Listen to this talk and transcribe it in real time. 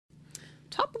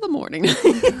top of the morning.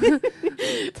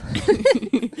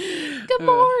 Good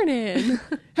morning.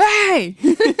 Hey!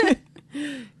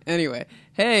 Anyway,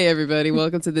 hey everybody,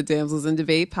 welcome to the Damsels in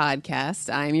Debate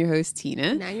podcast. I'm your host, Tina.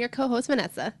 And I'm your co-host,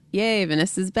 Vanessa. Yay,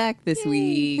 Vanessa's back this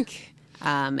week.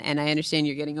 And I understand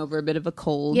you're getting over a bit of a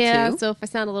cold, Yeah, too. so if I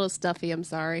sound a little stuffy, I'm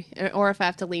sorry. Or if I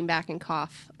have to lean back and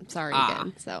cough, I'm sorry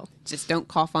again. So Just don't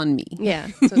cough on me. yeah,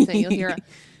 so I'm saying you'll hear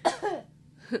a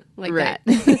like Right.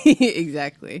 that.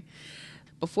 Exactly.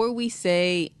 Before we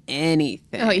say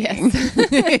anything. Oh, yes.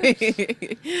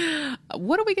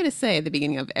 What are we going to say at the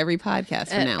beginning of every podcast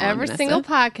from now on, Every Vanessa? single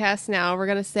podcast now, we're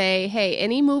going to say, hey,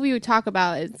 any movie we talk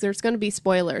about, there's going to be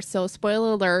spoilers. So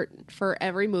spoiler alert for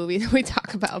every movie that we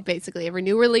talk about, basically. Every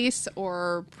new release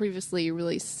or previously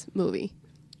released movie.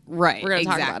 Right. We're going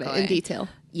to exactly. talk about it in detail.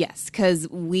 Yes, because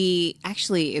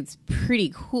it's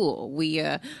pretty cool.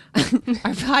 Our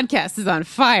podcast is on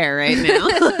fire right now.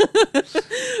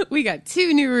 We got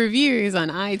 2 new reviews on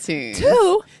iTunes.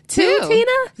 Two,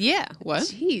 Tina? Yeah. What?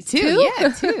 Jeez, 2? two? Yeah,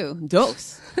 2.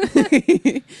 Dos.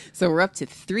 So we're up to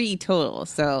 3 total.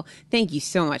 So thank you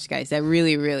so much, guys. That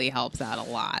really, really helps out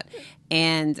a lot.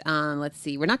 And let's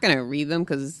see. We're not going to read them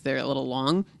because they're a little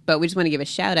long, but we just want to give a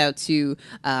shout out to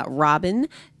Robin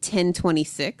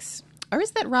 1026. Or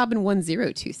is that Robin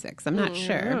 1026? I'm not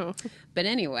sure. But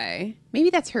anyway, maybe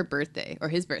that's her birthday or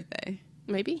his birthday.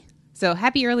 Maybe. So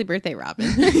happy early birthday, Robin.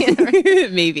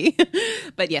 Maybe.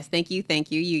 But yes, thank you.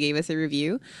 You gave us a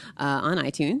review on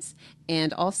iTunes.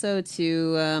 And also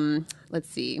to, let's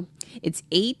see, it's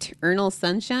 8 Eternal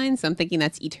Sunshine. So I'm thinking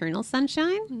that's Eternal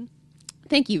Sunshine. Mm-hmm.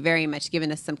 Thank you very much for giving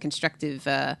us some constructive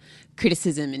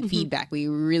criticism and feedback. We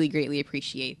really greatly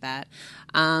appreciate that.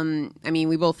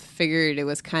 We both figured it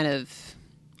was kind of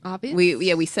obvious.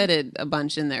 We said it a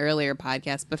bunch in the earlier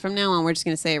podcast, but from now on, we're just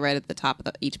going to say right at the top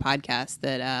of each podcast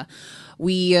that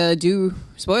we do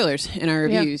spoilers in our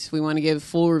reviews. Yeah. We want to give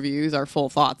full reviews, our full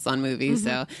thoughts on movies,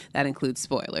 so that includes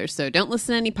spoilers. So don't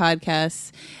listen to any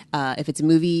podcasts if it's a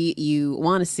movie you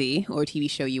want to see or a TV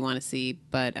show you want to see,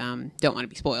 but don't want to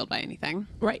be spoiled by anything.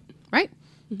 Right?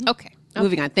 Mm-hmm. Okay.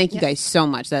 Moving on. Thank you guys so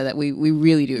much. That we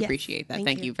really do appreciate that.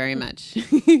 Thank you very much.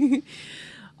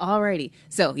 Alrighty.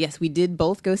 So, yes, we did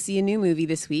both go see a new movie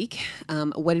this week.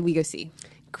 What did we go see?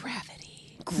 Gravity.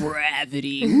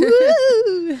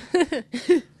 Woo!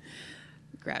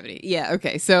 Gravity. Yeah,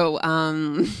 okay. So,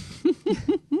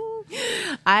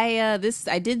 I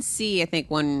did see, I think,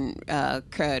 one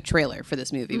trailer for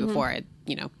this movie before I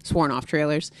sworn off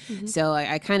trailers. So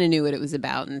I kind of knew what it was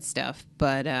about and stuff.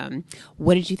 But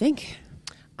what did you think?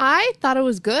 I thought it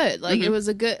was good. Like, it was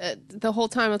a good, the whole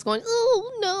time I was going,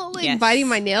 oh, no, like, biting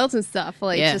my nails and stuff.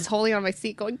 Like, just holding on my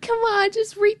seat going, come on,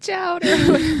 just reach out. Or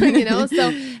whatever, So,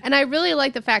 and I really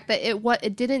like the fact that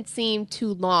it didn't seem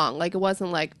too long. Like, it wasn't,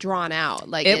 like, drawn out.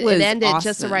 Like, it ended awesome.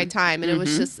 just the right time. And it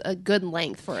was just a good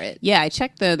length for it. Yeah, I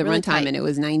checked the really runtime, and it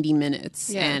was 90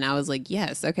 minutes. Yeah. And I was like,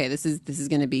 yes, okay, this is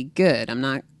going to be good. I'm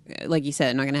not, like you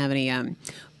said, I'm not going to have any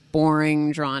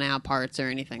boring, drawn out parts or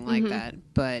anything like that.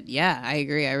 But yeah, I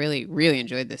agree. I really, really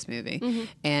enjoyed this movie.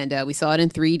 And we saw it in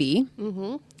 3D.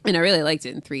 And I really liked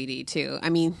it in 3D too. I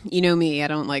mean, you know me, I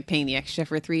don't like paying the extra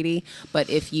for 3D. But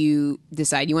if you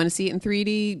decide you want to see it in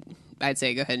 3D, I'd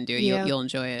say go ahead and do it. Yeah. You'll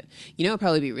enjoy it. You know, it'd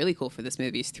probably be really cool for this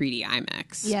movie is 3D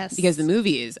IMAX. Yes. Because the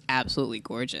movie is absolutely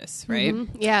gorgeous, right?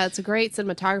 Yeah, it's a great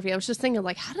cinematography. I was just thinking,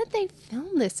 like, how did they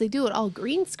film this? They do it all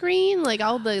green screen, like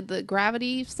all the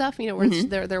gravity stuff,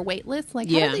 where they're weightless. Like,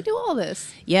 how did they do all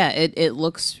this? Yeah, it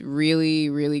looks really,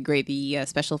 really great. The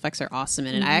special effects are awesome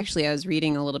in it. I was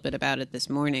reading a little bit about it this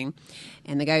morning,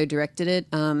 and the guy who directed it,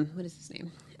 what is his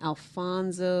name?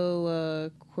 Alfonso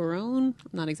Cuarón. I'm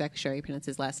not exactly sure how you pronounce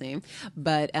his last name,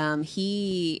 but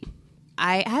I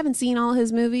haven't seen all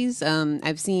his movies.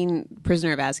 I've seen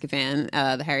Prisoner of Azkaban,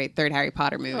 the third Harry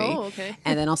Potter movie. Oh, okay.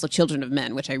 And then also Children of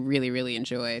Men, which I really, really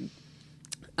enjoyed.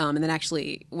 And then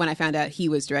actually, when I found out he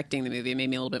was directing the movie, it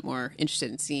made me a little bit more interested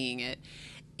in seeing it.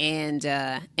 And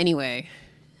anyway,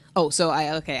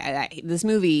 this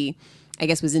movie, I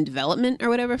guess, was in development or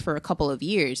whatever for a couple of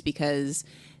years because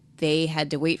they had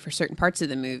to wait for certain parts of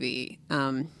the movie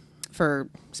for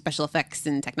special effects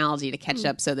and technology to catch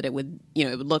up so that it would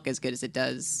look as good as it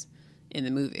does in the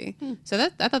movie. So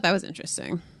I thought that was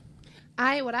interesting.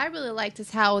 What I really liked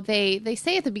is how they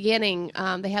say at the beginning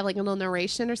they have like a little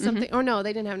narration or something. Or no,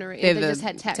 they didn't have narration. They just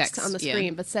had text on the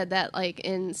screen, but said that like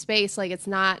in space, like it's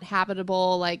not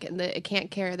habitable, like it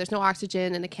can't carry. There's no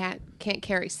oxygen, and it can't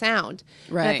carry sound.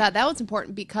 Right. And I thought that was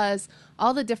important because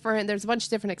there's a bunch of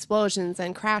different explosions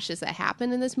and crashes that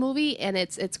happen in this movie, and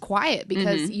it's quiet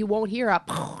because you won't hear a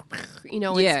in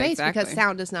space because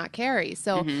sound does not carry.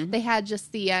 So they had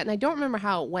just the and I don't remember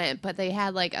how it went, but they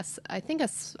had like a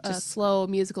slow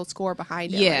musical score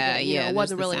behind it. It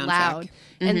wasn't really loud,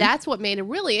 and that's what made it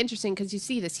really interesting because you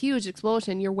see this huge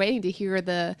explosion, you're waiting to hear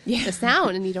the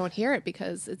sound, and you don't hear it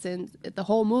because the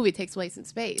whole movie takes place in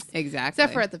space,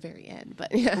 except for at the very end.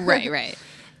 But right.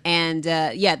 And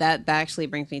that actually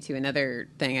brings me to another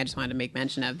thing I just wanted to make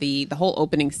mention of. The whole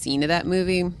opening scene of that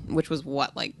movie, which was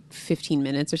like 15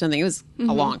 minutes or something. It was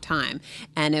a long time.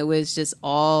 And it was just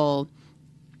all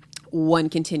one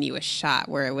continuous shot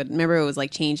where it was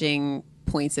like changing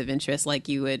points of interest. Like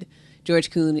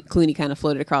George Clooney kind of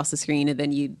floated across the screen, and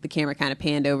then the camera kind of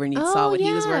panned over and you saw what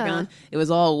he was working on. It was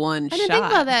all one shot. I didn't think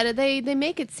about that. They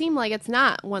make it seem like it's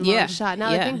not one long shot. Now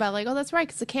I think about it, like, oh, that's right,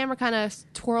 because the camera kind of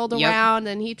twirled around,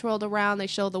 and he twirled around. They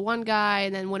showed the one guy,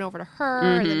 and then went over to her,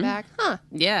 and then back.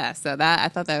 Yeah, so I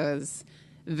thought that was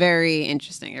very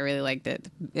interesting. I really liked it.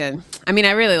 I mean,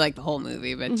 I really liked the whole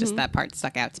movie, but just that part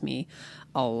stuck out to me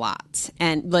a lot.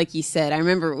 And like you said, I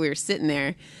remember we were sitting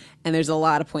there, and there's a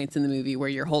lot of points in the movie where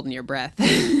you're holding your breath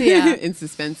in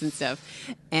suspense and stuff.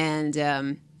 And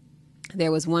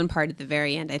there was one part at the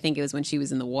very end, I think it was when she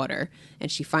was in the water,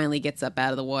 and she finally gets up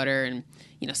out of the water and,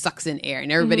 sucks in air.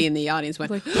 And everybody in the audience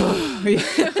went, we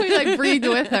like breathed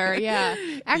with her. Yeah.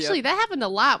 Actually, that happened a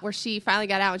lot where she finally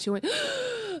got out and she went,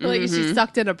 like she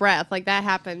sucked in a breath. Like that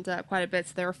happened quite a bit.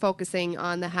 So they were focusing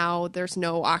on how there's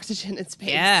no oxygen in space.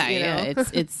 Yeah.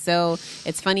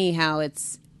 It's funny how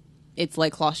it's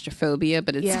like claustrophobia,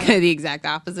 but it's kind of the exact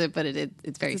opposite, but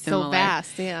it's very similar. So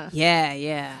vast, yeah.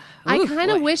 Yeah. I kind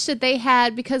of wish that they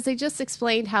had, because they just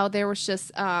explained how there was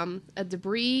just a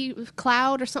debris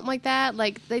cloud or something like that.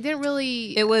 Like, they didn't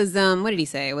really... It was, what did he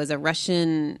say? It was a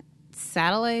Russian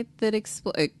satellite that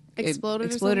exploded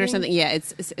or something. Yeah,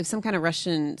 it's some kind of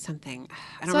Russian something.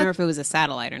 I don't remember if it was a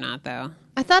satellite or not, though.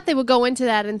 I thought they would go into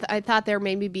that, and I thought there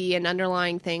maybe be an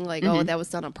underlying thing, like, that was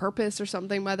done on purpose or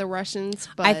something by the Russians.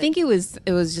 But I think it was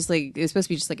just like, it was supposed to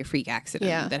be just like a freak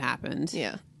accident that happened.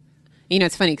 Yeah.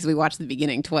 It's funny because we watched the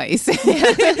beginning twice.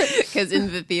 Because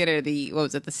in the theater, the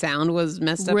sound was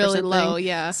messed up really or something. Low,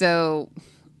 yeah. So,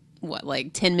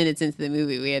 like 10 minutes into the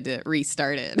movie, we had to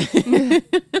restart it.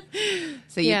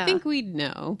 So you'd think we'd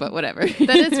know, but whatever.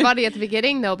 That is funny at the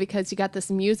beginning, though, because you got this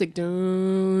music,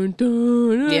 dun,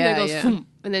 dun, and it goes, boom,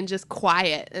 and then just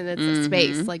quiet, and it's a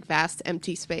space, like vast,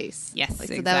 empty space. Yes,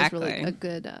 like, exactly. So that was really a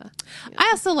good... I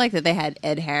also like that they had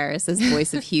Ed Harris as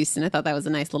voice of Houston. I thought that was a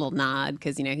nice little nod,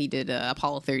 because, he did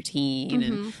Apollo 13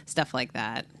 and stuff like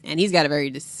that. And he's got a very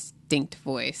distinct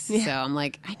voice. Yeah. So I'm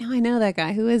like, I know that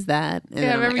guy. Who is that? And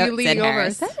I remember you leaning over.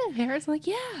 Harris. Is that Ed Harris? I'm like,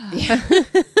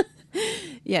 yeah.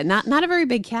 Yeah, not a very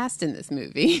big cast in this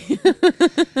movie.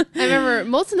 I remember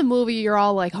most of the movie, you're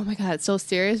all like, "Oh my god, it's so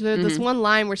serious." But this one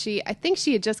line where I think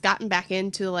she had just gotten back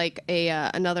into like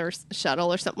another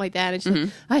shuttle or something like that, and she's like,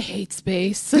 "I hate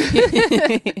space."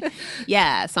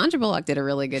 Yeah, Sandra Bullock did a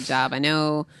really good job. I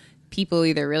know people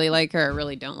either really like her or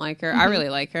really don't like her. I really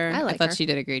like her. I thought she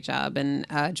did a great job, and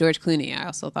George Clooney, I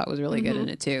also thought was really good in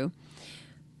it too.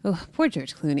 Oh, poor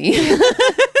George Clooney.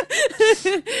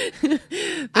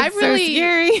 That's so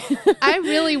scary. I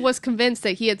really was convinced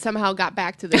that he had somehow got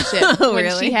back to the ship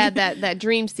when she had that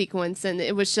dream sequence, and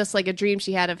it was just like a dream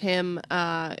she had of him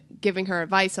giving her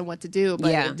advice on what to do.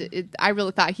 But I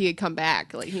really thought he had come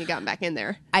back, like he had gotten back in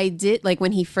there. I did, like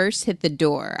when he first hit the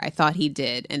door, I thought he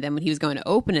did, and then when he was going to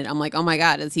open it, I'm like, oh my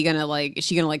god, is she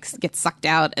gonna get sucked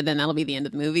out, and then that'll be the end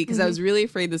of the movie? Because I was really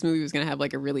afraid this movie was gonna have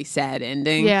like a really sad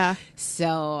ending. Yeah.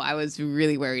 So I was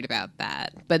really worried about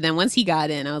that. But then once he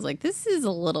got in, I was like, this is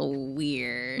a little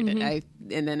weird.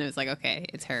 And then it was like, okay,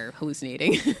 it's her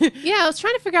hallucinating. Yeah, I was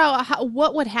trying to figure out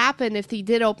what would happen if he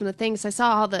did open the thing. So I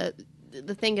saw how the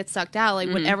thing gets sucked out. Like,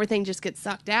 would everything just get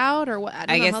sucked out, or what?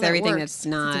 I guess how everything that that's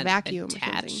not it's a vacuum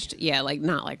attached. Yeah, like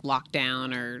not like locked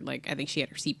down, or like I think she had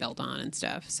her seatbelt on and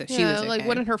stuff. So she was okay. Like,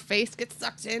 wouldn't her face get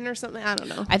sucked in or something? I don't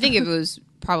know. I think if it was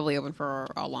probably open for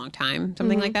a long time,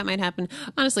 something like that might happen.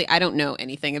 Honestly, I don't know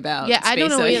anything about space, I don't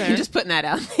know either. I'm just putting that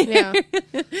out there.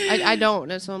 Yeah, I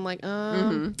don't. And so I'm like,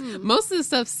 Most of the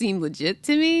stuff seemed legit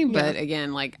to me, but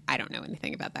again, like I don't know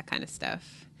anything about that kind of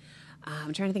stuff.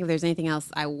 I'm trying to think if there's anything else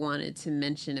I wanted to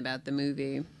mention about the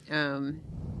movie. I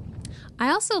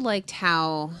also liked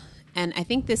how, and I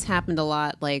think this happened a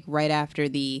lot, like right after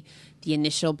the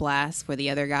initial blast where the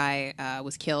other guy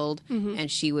was killed, and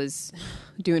she was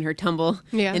doing her tumble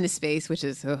into space, which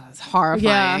is it's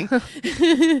horrifying.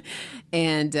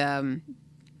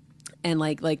 And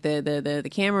like the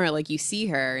camera, like you see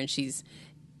her and she's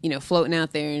floating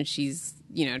out there and she's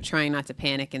trying not to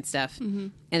panic and stuff,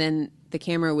 and then the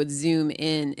camera would zoom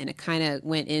in and it kind of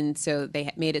went in, so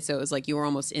they made it so it was like you were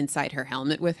almost inside her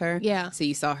helmet with her. So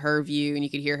you saw her view and you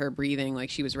could hear her breathing like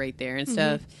she was right there and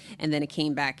stuff. And then it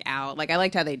came back out. Like I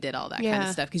liked how they did all that kind of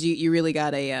stuff, because you really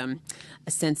got a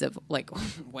sense of like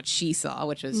what she saw,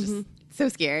 which was just so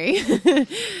scary.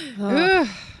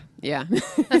 Yeah.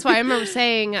 That's why I remember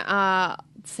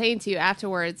saying to you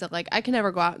afterwards that like I can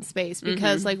never go out in space,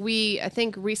 because like I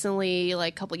think recently,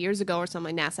 like a couple years ago or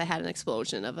something, NASA had an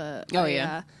explosion of a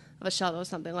shuttle or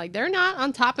something. Like they're not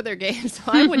on top of their game, so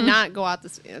I would not go out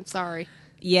I'm sorry.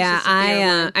 Yeah,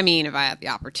 I mean, if I had the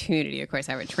opportunity, of course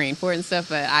I would train for it and stuff,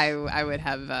 but I would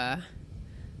have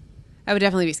I would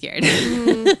definitely be scared.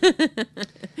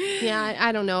 Yeah,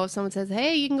 I don't know. If someone says,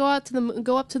 "Hey, you can go up to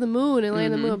the moon and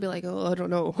land on the moon," I'll be like, "Oh, I don't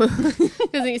know," because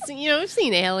I've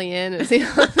seen Alien. And I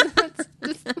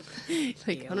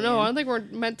don't know. I don't think we're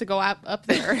meant to go up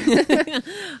there.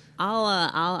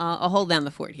 I'll hold down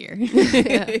the fort here.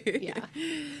 Yeah.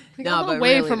 No, but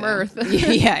away really, from Earth.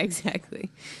 Yeah,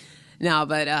 exactly. No,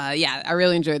 but I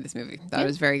really enjoyed this movie. Thought it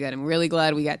was very good. I'm really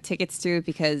glad we got tickets to it,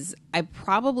 because I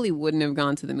probably wouldn't have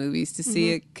gone to the movies to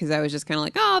see it, because I was just kind of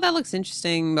like, oh, that looks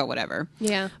interesting, but whatever.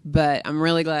 Yeah. But I'm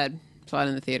really glad I saw it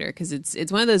in the theater, because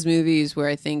it's one of those movies where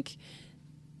I think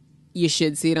you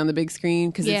should see it on the big screen,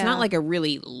 because it's not like a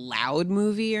really loud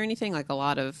movie or anything like a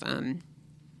lot of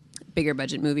bigger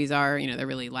budget movies are. They're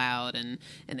really loud and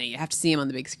then you have to see them on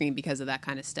the big screen because of that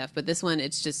kind of stuff. But this one,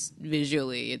 it's just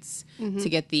visually, it's to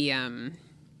get the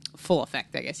full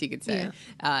effect, I guess you could say.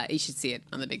 You should see it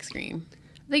on the big screen.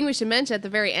 I think we should mention at the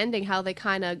very ending how they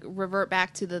kind of revert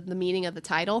back to the meaning of the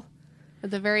title at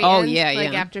the very end.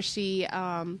 After she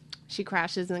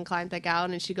crashes and then climbs back out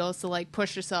and she goes to like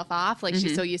push herself off like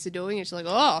she's so used to doing, and she's like,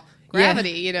 oh,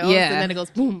 gravity, and then it goes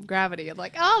boom, gravity. I'm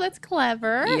like, oh, that's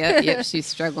clever. Yep, she's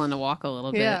struggling to walk a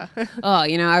little bit. Oh,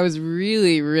 I was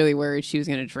really, really worried she was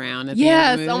going to drown at the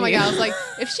end of the movie. Oh my God, I was like,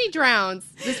 if she drowns,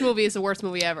 this movie is the worst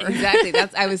movie ever. Exactly.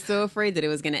 I was so afraid that it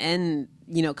was going to end,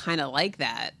 kind of like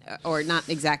that, or not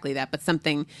exactly that, but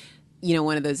something,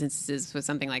 one of those instances with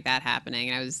something like that happening,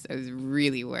 and I was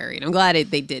really worried. I'm glad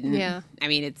they didn't. Yeah. I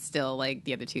mean, it's still like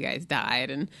the other two guys died,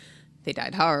 and they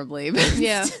died horribly. But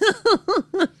yeah.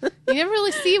 You never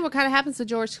really see what kind of happens to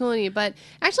George Clooney, but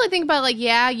actually think about it, like,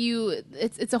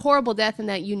 it's a horrible death in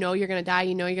that you're going to die,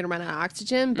 you're going to run out of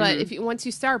oxygen, but once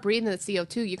you start breathing the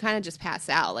CO2, you kind of just pass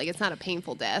out. Like, it's not a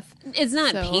painful death. It's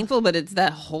not painful, but it's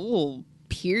that whole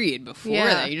period before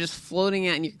that. You're just floating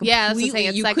out and you're completely, that's what I'm saying.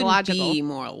 It's psychological. Couldn't be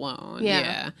more alone.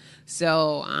 Yeah.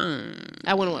 So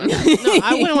I wouldn't want to die. No,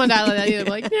 I wouldn't want to die like that either.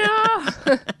 Like,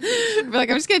 no. Like,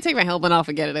 I'm just going to take my helmet off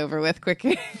and get it over with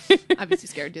quicker. I'd be too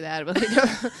scared to do that.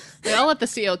 But I'll let the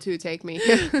CO2 take me.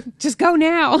 Just go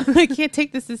now. I can't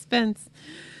take the suspense.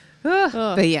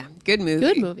 But yeah, good movie.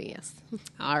 Good movie, yes.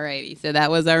 Alrighty. So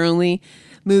that was our only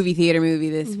movie theater movie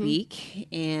this week.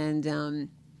 And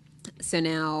so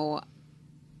now...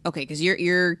 Okay, because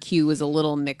your queue was a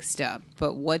little mixed up,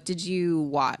 but what did you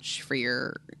watch for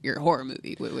your horror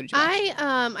movie? What did you watch?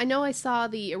 I know I saw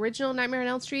the original Nightmare on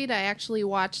Elm Street. I actually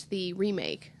watched the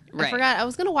remake. Right. I forgot. I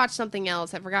was going to watch something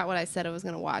else. I forgot what I said I was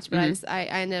going to watch, but I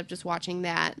ended up just watching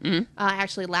that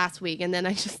actually last week, and then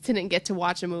I just didn't get to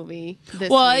watch a movie this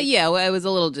week. Yeah, I was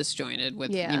a little disjointed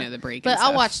with the break. But and stuff.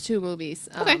 I'll watch 2 movies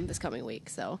this coming week.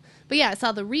 So, but yeah, I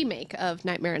saw the remake of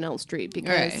Nightmare on Elm Street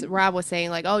because Rob was saying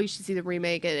like, oh, you should see the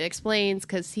remake. It explains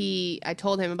because I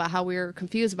told him about how we were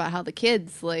confused about how the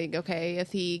kids like, okay,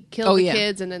 if he killed the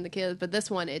kids and then the kids, but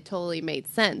this one it totally made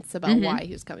sense about why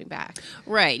he was coming back.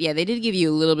 Right. Yeah, they did give you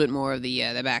a little bit more of the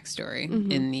backstory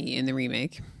in the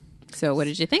remake. So what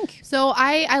did you think? So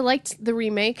I liked the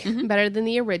remake better than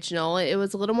the original. It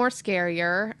was a little more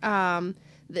scarier.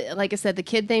 Like I said, the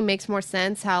kid thing makes more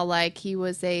sense. How like he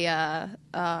was a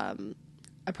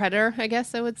predator, I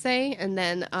guess I would say, and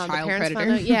then the parents predator.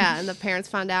 found out. And the parents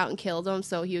found out and killed him.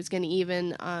 So he was going to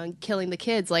even killing the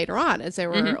kids later on as they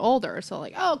were older. So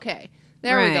like, okay,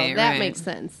 there we go. That makes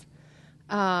sense.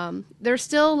 There's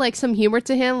still like some humor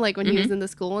to him, like when he was in the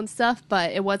school and stuff,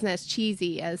 but it wasn't as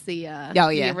cheesy as the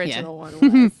original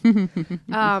one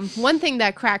was. One thing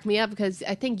that cracked me up, because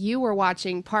I think you were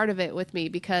watching part of it with me,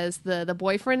 because the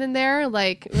boyfriend in there,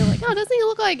 like, we were like, oh, doesn't he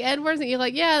look like Edwards? And you're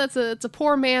like, yeah, it's a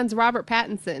poor man's Robert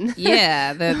Pattinson.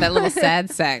 Yeah, that little sad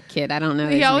sack kid. I don't know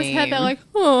his he always name. had that like,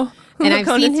 oh. And I've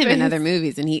seen him in other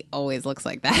movies, and he always looks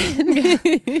like that.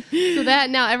 So that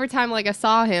now every time like I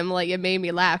saw him, like it made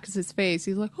me laugh because his face,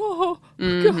 he's like, oh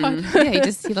God.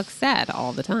 Yeah, he looks sad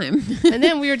all the time. And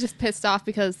then we were just pissed off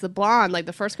because the blonde, like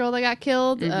the first girl that got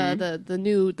killed, the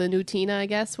new Tina, I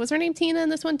guess, was her name Tina in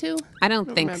this one too? I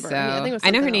don't think so. Yeah, I think it was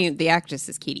I know her name. The actress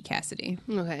is Katie Cassidy.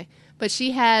 Okay. But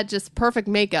she had just perfect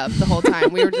makeup the whole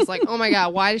time. We were just like, oh my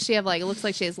God, why does she have like, it looks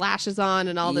like she has lashes on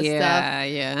and all this stuff.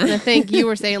 Yeah. And I think you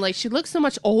were saying like, she looks so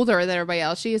much older than everybody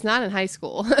else. She is not in high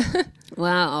school.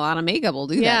 Well, a lot of makeup will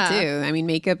do that too. I mean,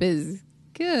 makeup is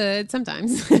good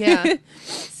sometimes. Yeah.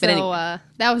 So anyway.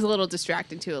 that was a little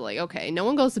distracting too. Like, okay, no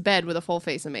one goes to bed with a full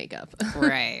face of makeup.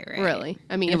 Right. Really.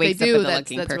 I mean, if they do,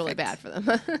 that's really bad for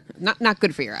them. Not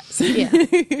good for your eyes.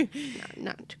 Yeah.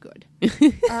 Not good.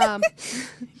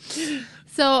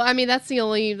 So, I mean, that's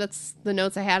the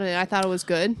notes I had in it. I thought it was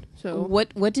good. So,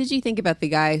 what did you think about the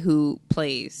guy who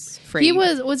plays Freddy?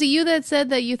 Was it you that said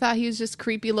that you thought he was just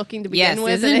creepy looking to begin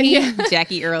with? Isn't he?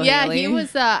 Jackie Earle Haley. He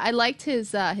was. I liked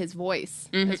his voice.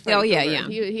 Oh yeah.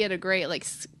 He had a great like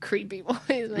creepy voice.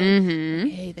 Like,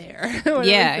 hey there.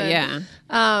 Yeah.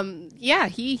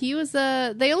 He was.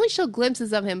 They only showed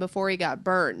glimpses of him before he got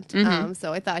burned.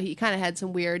 So I thought he kind of had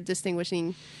some weird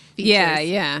distinguishing features.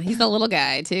 Yeah. He's a little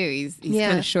guy too. He's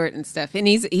kind of short and stuff, and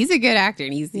he's a good actor,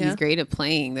 and he's great at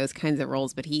playing those kinds of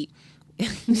roles. But he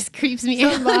just creeps me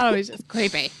out. He's just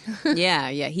creepy. Yeah.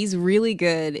 He's really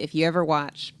good. If you ever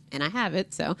watch, and I have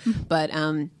it, so but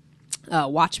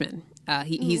Watchmen.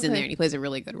 He's in there, and he plays a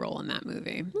really good role in that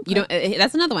movie. Okay. You don't.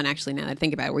 That's another one actually. Now that I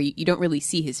think about it, where you don't really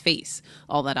see his face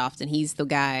all that often. He's the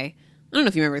guy. I don't know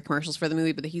if you remember the commercials for the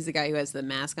movie, but he's the guy who has the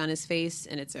mask on his face,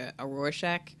 and it's a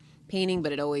Rorschach painting,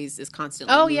 but it always is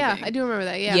constantly moving. Yeah, I do remember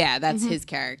that. Yeah, that's his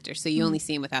character. So you only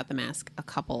see him without the mask a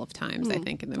couple of times, I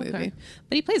think, in the movie.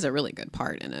 But he plays a really good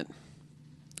part in it.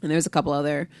 And there's a couple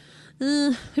other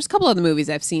movies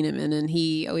I've seen him in, and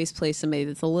he always plays somebody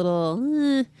that's a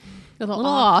little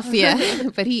off. Yeah,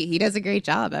 but he does a great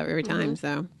job every time.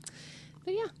 So,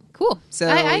 but yeah. Cool. So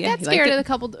I got scared at a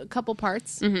couple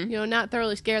parts. Not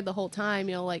thoroughly scared the whole time.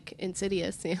 Like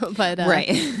Insidious. But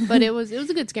right. But it was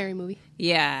a good scary movie.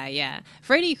 Yeah.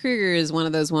 Freddy Krueger is one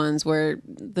of those ones where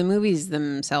the movies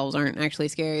themselves aren't actually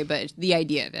scary, but the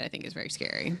idea of it I think is very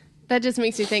scary. That just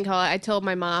makes me think how I told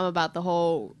my mom about the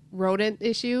whole rodent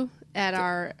issue at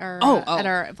our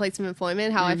place of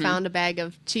employment, how I found a bag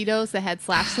of Cheetos that had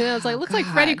slashes in it. I was like, looks like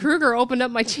Freddy Krueger opened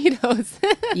up my Cheetos.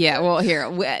 Yeah, well,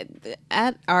 here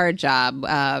at our job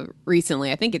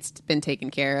recently, I think it's been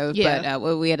taken care of,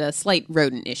 but we had a slight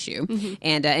rodent issue,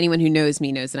 and anyone who knows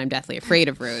me knows that I'm deathly afraid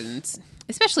of rodents.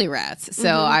 Especially rats. So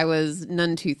I was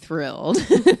none too thrilled.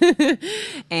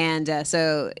 And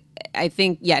so I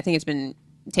think it's been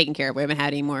taken care of. We haven't had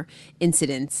any more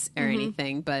incidents or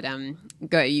anything, but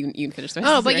go you can finish the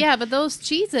rest. But those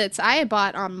Cheez-Its I had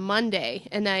bought on Monday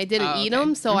and I didn't eat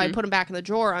them, so I put them back in the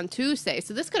drawer on Tuesday.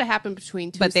 So this could have happened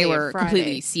between Tuesday and Friday. But they were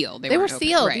completely sealed. They were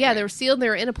sealed. Right. They were sealed. They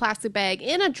were in a plastic bag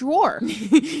in a drawer.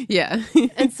 Yeah.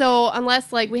 And so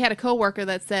unless like we had a coworker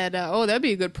that said, "Oh, that'd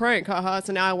be a good prank," haha.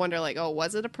 So now I wonder, like, oh,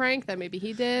 was it a prank that maybe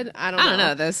he did? I don't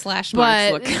know. Those slash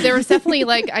marks look. There was definitely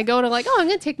like I go to like, oh, I'm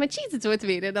gonna take my Cheez-Its with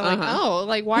me, and I'm like, oh,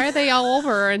 like why are they all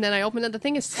over? And then I opened up, the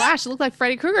thing is slashed. It looked like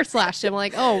Freddy Krueger slashed him. I'm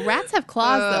like, oh, rats have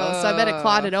claws though, so I bet it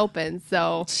clawed it open.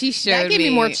 So she showed that gave me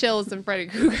more chills than Freddy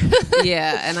Krueger.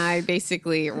 Yeah, and I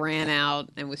basically ran out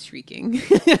and was shrieking.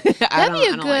 That'd be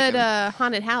a good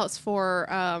haunted house for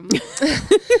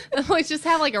like just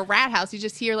have like a rat house. You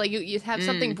just hear like you have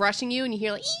something brushing you, and you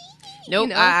hear like.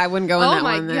 Nope, I wouldn't go in that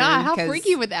one. Oh my god, how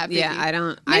freaky would that be? Yeah, I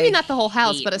don't. Maybe not the whole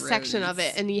house, but a section of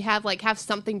it, and you have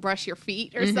something brush your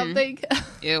feet or something.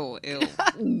 Ew.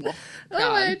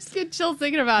 Oh, I just get chills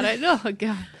thinking about it. Oh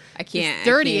god. I can't. It's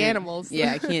dirty animals.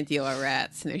 Yeah, I can't deal with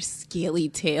rats and their scaly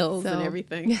tails and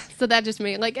everything. So that just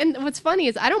made and what's funny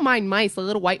is I don't mind mice, the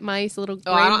little white mice, the little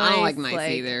gray mice. I don't like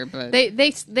mice either, but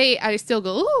they I still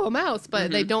go, ooh, a mouse, but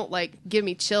they don't like give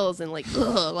me chills and like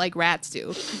ugh, like rats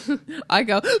do. I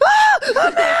go,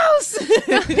 a mouse.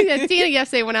 Yeah, Tina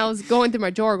yesterday when I was going through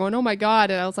my drawer going, oh my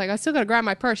god, and I was like, I still gotta grab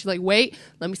my purse. She's like, wait,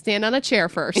 let me stand on a chair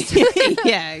first.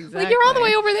 Yeah, exactly. Like you're all the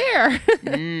way over there.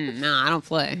 No, I don't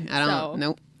play. I don't.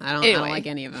 Nope. I don't like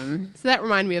any of them. So that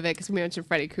reminded me of it because we mentioned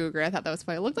Freddy Krueger. I thought that was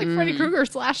funny. It looked like Freddy Krueger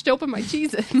slashed open my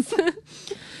Cheez-Its.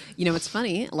 You know what's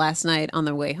funny? Last night on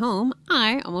the way home,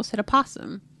 I almost hit a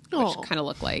possum. Which kind of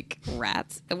look like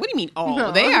rats. What do you mean? Oh,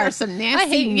 no. They are some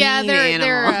nasty, mean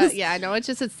animals. I know. It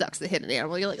sucks to hit an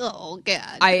animal. You're like, oh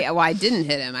god. I didn't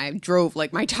hit him. I drove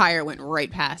like my tire went right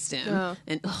past him,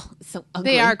 and it's so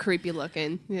ugly. They are creepy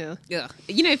looking. Yeah. Ugh.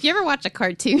 You know, if you ever watch a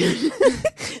cartoon,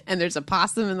 and there's a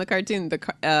possum in the cartoon,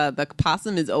 the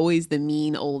possum is always the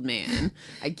mean old man.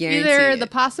 I guarantee either it. the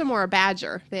possum or a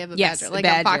badger. They have a badger, like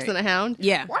badger. a fox and a hound.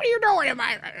 Yeah. What are you doing in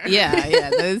my... Yeah.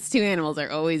 Those two animals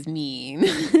are always mean.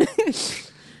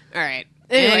 All right.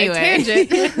 Anyway.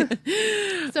 Tangent.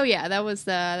 So yeah, that was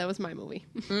my movie.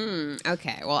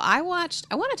 Okay. Well, I want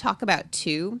to talk about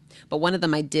two, but one of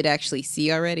them I did actually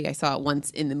see already. I saw it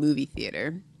once in the movie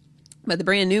theater. But the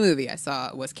brand new movie I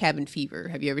saw was Cabin Fever.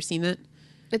 Have you ever seen that?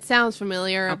 It sounds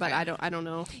familiar, but I don't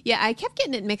know. Yeah, I kept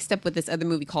getting it mixed up with this other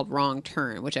movie called Wrong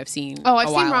Turn, which I've seen. Oh, I've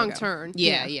seen Wrong Turn.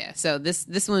 Yeah. So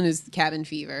this one is Cabin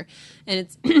Fever, and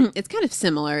it's it's kind of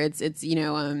similar. It's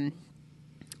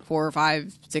 4 or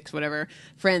 5, 6, whatever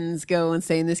friends go and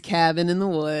stay in this cabin in the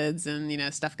woods,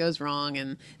 and stuff goes wrong,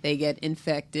 and they get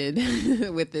infected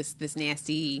with this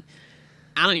nasty,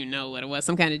 I don't even know what it was,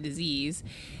 some kind of disease,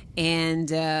 and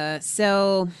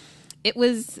so it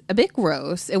was a bit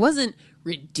gross. It wasn't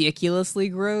ridiculously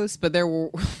gross, but there were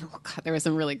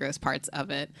some really gross parts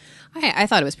of it. I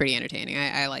thought it was pretty entertaining.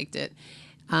 I liked it.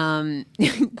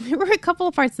 There were a couple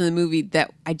of parts in the movie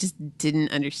that I just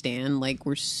didn't understand. Like, I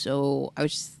was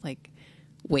just like,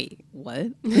 wait,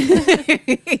 what?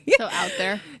 So out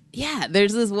there. Yeah,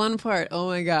 there's this one part. Oh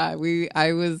my God.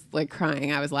 I was like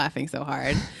crying. I was laughing so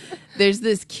hard. There's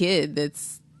this kid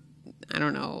that's, I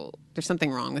don't know, there's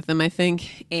something wrong with him, I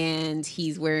think. And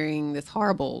he's wearing this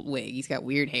horrible wig. He's got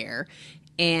weird hair.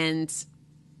 And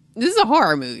this is a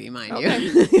horror movie, mind you.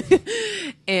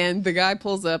 And the guy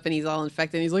pulls up and he's all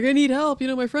infected. And he's like, I need help.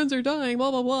 My friends are dying,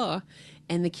 blah, blah, blah.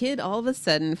 And the kid, all of a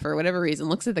sudden, for whatever reason,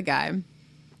 looks at the guy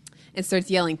and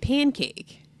starts yelling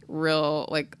pancake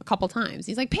a couple times.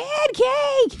 He's like,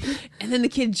 pancake! And then the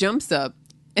kid jumps up.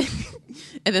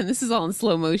 And then this is all in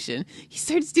slow motion. He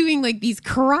starts doing like these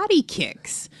karate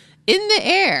kicks in the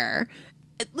air.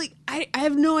 Like, I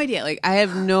have no idea. Like, I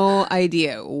have no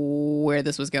idea where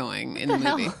this was going in the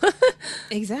movie.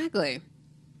 Exactly.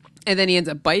 And then he ends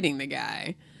up biting the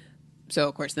guy. So,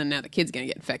 of course, then now the kid's going to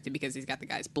get infected because he's got the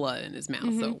guy's blood in his mouth.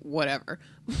 Mm-hmm. So, whatever.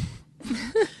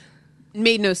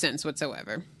 Made no sense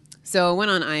whatsoever. So, I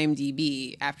went on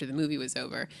IMDb after the movie was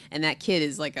over. And that kid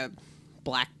is like a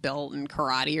black belt in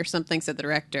karate or something. So, the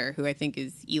director, who I think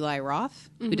is Eli Roth,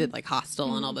 who did like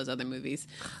Hostel and all those other movies,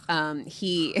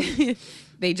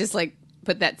 they just like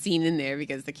put that scene in there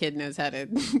because the kid knows how to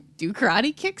do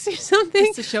karate kicks or something.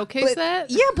 Just to showcase that?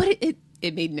 Yeah, but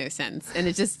it made no sense. And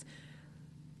it just,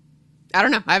 I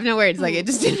don't know. I have no words. Like, it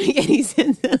just didn't make any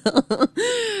sense at all.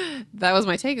 That was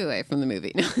my takeaway from the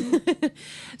movie. No.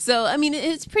 So, I mean,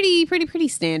 it's pretty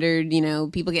standard.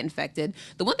 People get infected.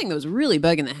 The one thing that was really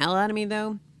bugging the hell out of me,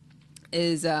 though,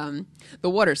 is the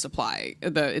water supply.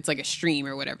 It's like a stream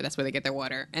or whatever. That's where they get their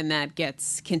water. And that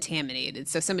gets contaminated.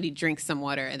 So somebody drinks some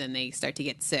water and then they start to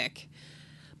get sick.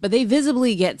 But they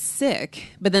visibly get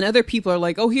sick. But then other people are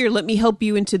like, oh, here, let me help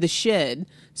you into the shed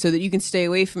so that you can stay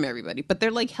away from everybody. But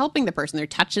they're like helping the person. They're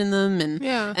touching them.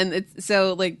 And it's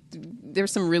so like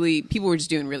there's some people were just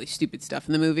doing really stupid stuff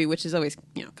in the movie, which is always,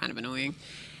 kind of annoying.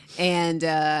 And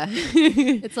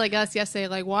it's like us yesterday,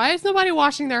 like, why is nobody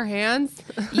washing their hands?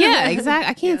 Yeah, exactly.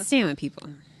 I can't stand when people.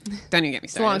 Don't even get me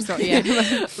started. It's a long story,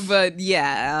 yeah. But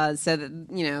yeah, so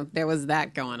that, there was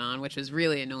that going on, which was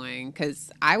really annoying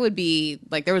because I would be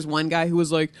like, there was one guy who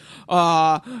was like,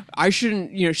 I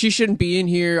shouldn't, she shouldn't be in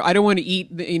here. I don't want to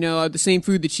eat, the same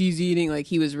food that she's eating. Like,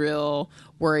 he was real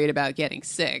worried about getting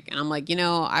sick. And I'm like,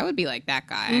 I would be like that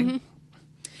guy. Mm-hmm.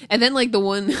 And then, like, the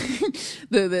one,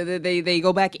 they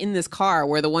go back in this car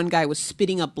where the one guy was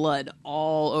spitting up blood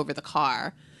all over the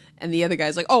car. And the other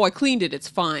guy's like, oh, I cleaned it. It's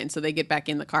fine. So they get back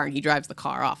in the car and he drives the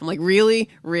car off. I'm like, really?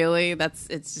 Really? It's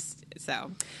just, so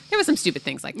there was some stupid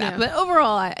things like that. Yeah. But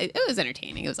overall, it was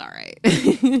entertaining. It was all right.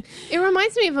 It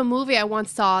reminds me of a movie I once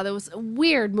saw that was a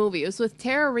weird movie. It was with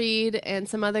Tara Reid and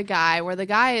some other guy where the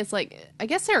guy is like, I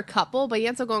guess they're a couple, but he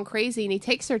ends up going crazy and he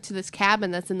takes her to this cabin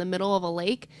that's in the middle of a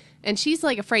lake. And she's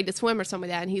like afraid to swim or something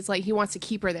like that. And he's like, he wants to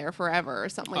keep her there forever or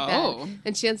something like that.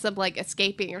 And she ends up like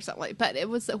escaping or something like that. But it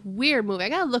was a weird movie. I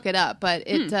got to look it up. But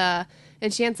it,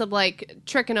 and she ends up like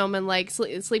tricking him and like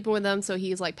sleeping with him. So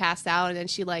he's like passed out. And then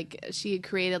she had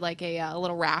created like a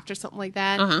little raft or something like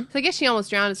that. So I guess she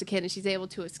almost drowned as a kid and she's able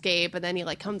to escape. And then he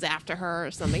like comes after her or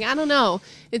something. I don't know.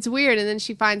 It's weird. And then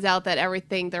she finds out that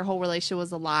their whole relationship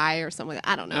was a lie or something like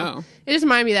that. I don't know. It just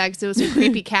reminded me of that because it was a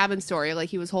creepy cabin story. Like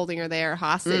he was holding her there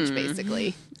hostage.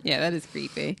 Basically. Yeah, that is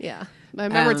creepy. Yeah. I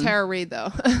remember Tara Reid,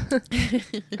 though. I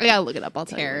gotta look it up. I'll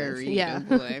tell you. Tara Reid, yeah.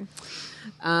 Oh boy.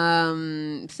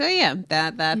 So yeah,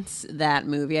 that's that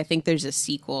movie. I think there's a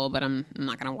sequel, but I'm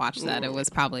not gonna watch that. I think it was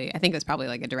probably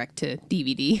like a direct to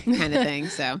DVD kind of thing.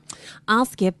 So I'll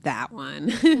skip that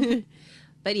one.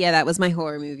 But yeah, that was my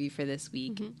horror movie for this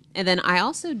week. Mm-hmm. And then I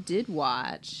also did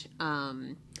watch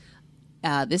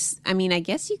this. I mean, I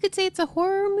guess you could say it's a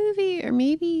horror movie, or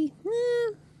maybe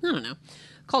I don't know.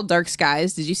 Called Dark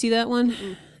Skies. Did you see that one?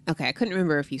 Mm-mm. Okay, I couldn't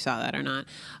remember if you saw that or not.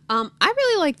 I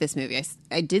really like this movie.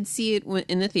 I did see it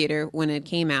in the theater when it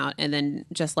came out, and then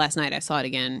just last night I saw it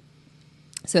again.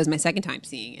 So it was my second time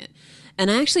seeing it.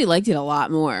 And I actually liked it a lot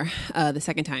more the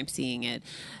second time seeing it.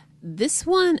 This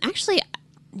one, actually,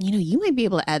 you might be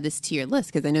able to add this to your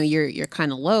list because I know you're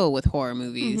kind of low with horror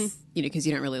movies, because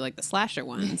you don't really like the slasher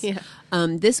ones. Yeah.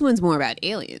 This one's more about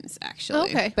aliens,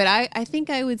 actually. Okay. But I think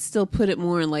I would still put it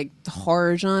more in like the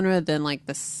horror genre than like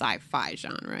the sci-fi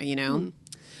genre, I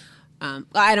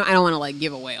don't want to like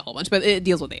give away a whole bunch, but it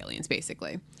deals with aliens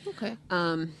basically. Okay.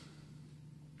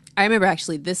 I remember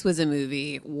actually this was a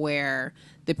movie where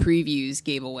the previews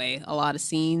gave away a lot of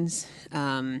scenes.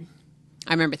 I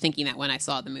remember thinking that when I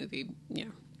saw the movie,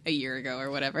 a year ago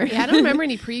or whatever. Yeah, I don't remember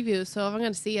any previews, so if I'm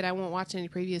going to see it, I won't watch any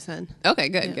previews then. Okay,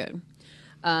 good.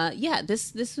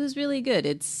 This was really good.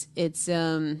 It's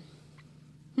I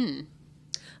don't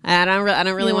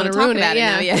really want to talk about it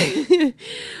now. Yeah.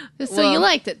 So you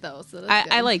liked it though. So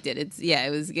I liked it.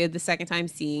 It was good the second time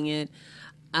seeing it.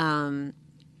 And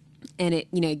it,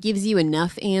 it gives you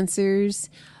enough answers,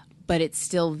 but it's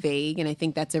still vague. And I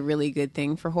think that's a really good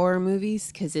thing for horror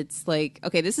movies because it's like,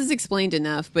 okay, this is explained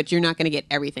enough, but you're not going to get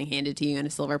everything handed to you on a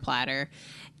silver platter.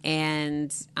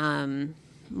 And,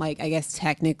 I guess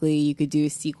technically you could do a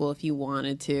sequel if you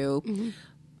wanted to,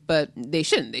 but they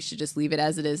shouldn't. They should just leave it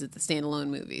as it is. It's a standalone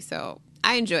movie. So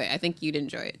I enjoy it. I think you'd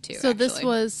enjoy it too. So actually, this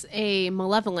was a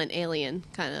malevolent alien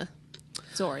kind of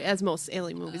story, as most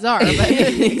alien movies are, but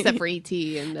except for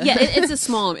E.T. and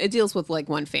it deals with like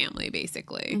one family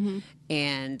basically,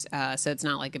 and so it's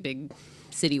not like a big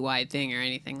citywide thing or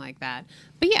anything like that.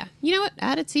 But yeah, you know what?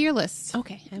 Add it to your list.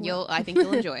 Okay, I think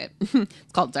you'll enjoy it.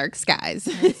 It's called Dark Skies.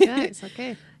 Dark Skies.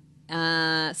 Okay.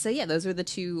 So yeah, those were the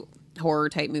two horror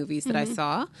type movies that I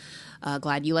saw.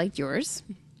 Glad you liked yours.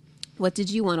 What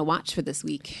did you want to watch for this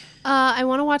week? I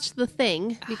want to watch The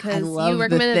Thing because you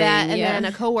recommended that, and then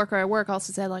a coworker at work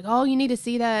also said like, "Oh, you need to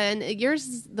see that." And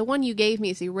yours, the one you gave me,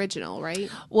 is the original, right?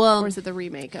 Well, or is it the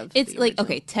remake of? It's like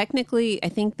technically, I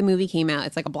think the movie came out.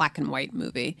 It's like a black and white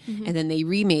movie, and then they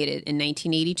remade it in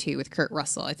 1982 with Kurt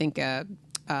Russell. I think.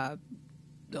 What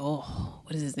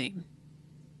is his name?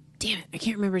 Damn it, I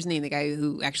can't remember his name. The guy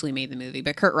who actually made the movie,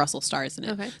 but Kurt Russell stars in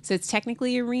it. Okay. So it's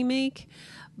technically a remake.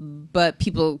 But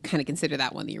people kind of consider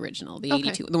that one the original, the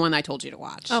 82, the one I told you to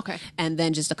watch. Okay. And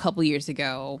then just a couple years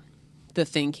ago, The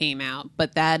Thing came out.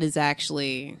 But that is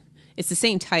actually, it's the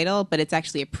same title, but it's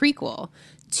actually a prequel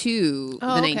to the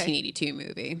 1982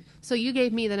 movie. So you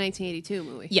gave me the 1982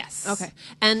 movie. Yes. Okay.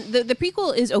 And the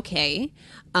prequel is okay.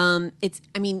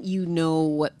 You know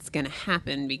what's going to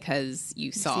happen because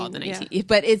you saw the 1980.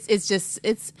 But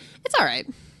it's all right.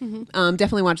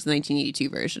 Definitely watch the 1982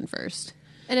 version first.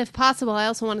 And if possible, I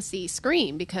also want to see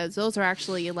Scream because those are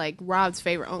actually like Rob's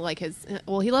favorite. Like he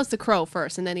loves The Crow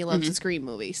first, and then he loves the Scream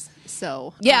movies.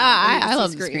 So I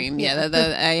love the Scream. Yeah,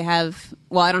 I have.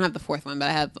 Well, I don't have the fourth one, but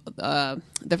I have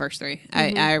the first three.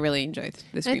 I really enjoyed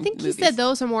the Scream. I think movies. He said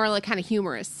those are more like kind of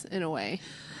humorous in a way.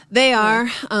 They are.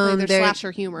 They're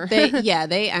slasher humor.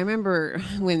 I remember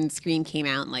when Scream came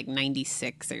out in like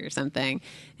 '96 or something,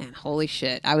 and holy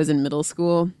shit, I was in middle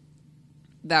school.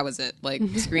 That was it. Like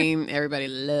Scream, everybody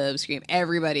loved Scream.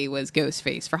 Everybody was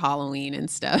Ghostface for Halloween and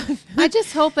stuff. I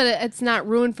just hope that it's not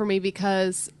ruined for me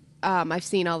because I've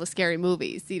seen all the scary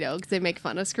movies, because they make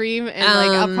fun of Scream, and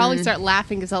I'll probably start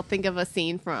laughing because I'll think of a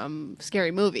scene from Scary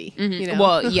Movie.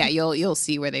 Well, yeah, you'll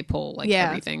see where they pull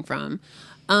everything from.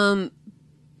 I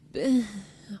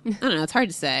don't know. It's hard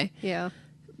to say. Yeah,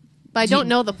 but I don't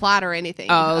know the plot or anything.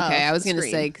 Oh, okay. I was going to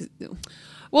say.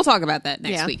 We'll talk about that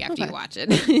next week after you watch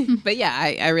it. But yeah,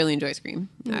 I really enjoy Scream.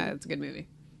 It's a good movie.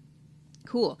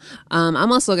 Cool.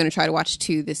 I'm also going to try to watch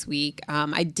 2 this week.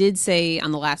 I did say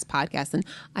on the last podcast, and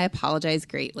I apologize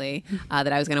greatly,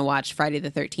 that I was going to watch Friday the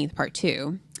 13th Part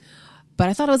 2. But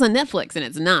I thought it was on Netflix, and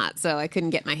it's not, so I couldn't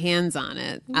get my hands on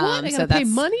it. What? I gotta pay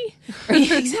money?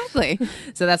 Exactly.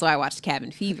 So that's why I watched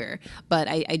Cabin Fever. But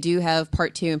I do have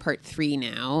Part 2 and Part 3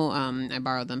 now. I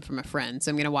borrowed them from a friend, so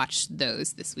I'm going to watch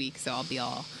those this week. So I'll be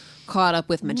all caught up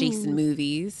with my Jason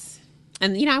movies.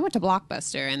 And, I went to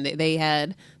Blockbuster, and they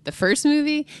had the first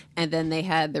movie, and then they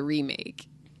had the remake.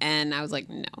 And I was like,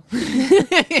 no,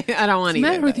 I don't want to. What's the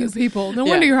matter with you people? No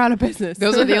wonder you're out of business.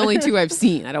 Those are the only 2 I've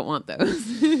seen. I don't want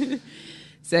those.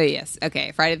 So yes,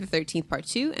 okay. Friday the 13th, Part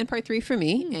 2 and Part 3 for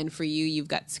me, and for you, you've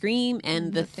got Scream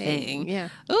and The Thing. Yeah.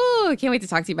 Oh, I can't wait to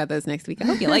talk to you about those next week. I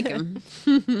hope you like them.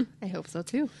 I hope so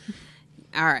too.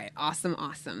 All right. Awesome.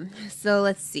 So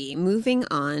let's see. Moving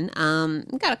on.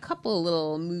 We've got a couple of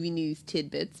little movie news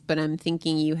tidbits, but I'm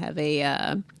thinking you have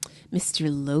a Mr.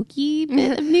 Loki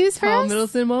bit of news for Tom us.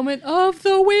 Middleton moment of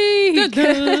the week.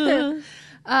 No,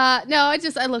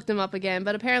 I looked him up again,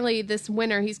 but apparently this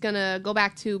winter he's gonna go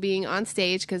back to being on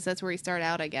stage because that's where he started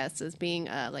out, I guess, as being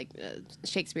like a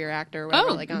Shakespeare actor, or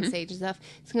whatever, like on stage and stuff.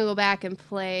 He's gonna go back and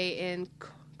play in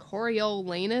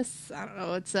Coriolanus. I don't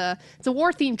know. It's a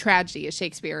war-themed tragedy, a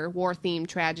Shakespeare war-themed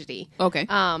tragedy. Okay.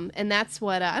 And that's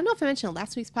what I don't know if I mentioned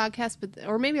last week's podcast, but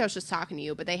or maybe I was just talking to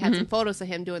you, but they had some photos of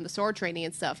him doing the sword training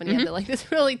and stuff, and he had like this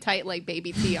really tight like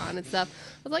baby tee on and stuff.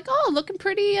 I was like, oh, looking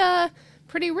pretty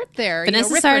ripped there.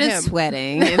 Vanessa started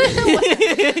sweating.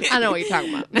 I know what you're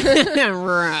talking about.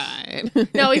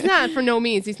 Right. No, he's not for no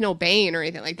means. He's no Bane or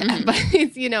anything like that. But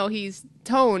it's, he's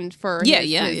toned for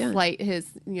his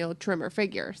trimmer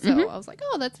figure. So I was like,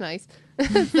 oh, that's nice.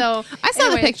 So I saw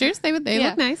the pictures. They look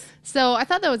nice. So I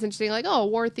thought that was interesting. Like, oh,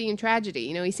 war themed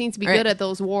tragedy. He seems to be good at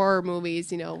those war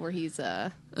movies. Where he's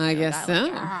I guess so.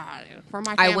 Like, for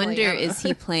my family, I wonder, is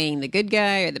he playing the good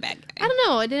guy or the bad guy? I don't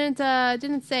know. It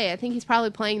didn't say. I think he's probably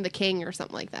playing the king or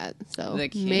something like that. So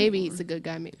maybe he's the good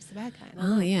guy, maybe he's the bad guy.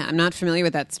 Oh yeah, I'm not familiar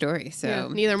with that story. So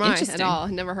neither am I at all.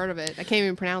 I've never heard of it. I can't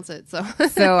even pronounce it. So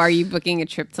are you booking a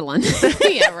trip to London?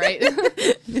 Yeah, right.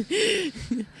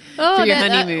 For your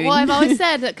honeymoon. Well, I've always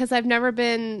said that because I've never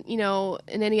been, in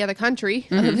any other country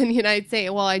other than the United States.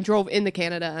 Well, I drove into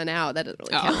Canada and out. That doesn't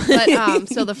really count. But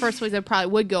so the first place I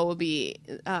probably would go would be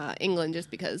England,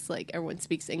 just because like everyone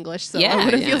speaks English, so I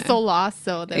wouldn't feel so lost.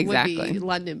 So that would be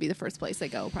London, be the first place I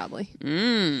go probably.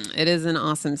 It is an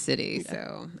awesome city,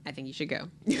 so I think you should go.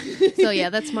 So yeah,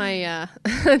 that's my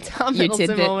Tom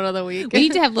Middleton moment of the week. We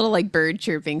need to have little like bird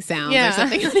chirping sounds or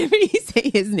something whenever you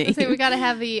say his name. So we got to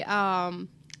have the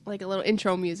like a little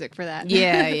intro music for that.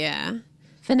 Yeah.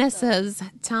 Vanessa's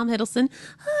Tom Hiddleston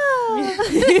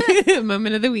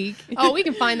moment of the week. Oh, we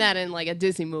can find that in like a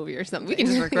Disney movie or something. We can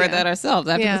just record that ourselves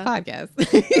after this podcast.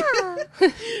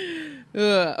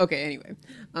 Okay, anyway.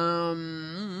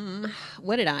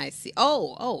 What did I see?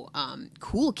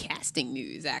 Cool casting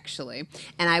news, actually.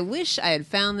 And I wish I had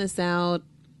found this out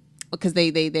because they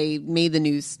made the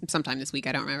news sometime this week.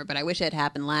 I don't remember, but I wish it had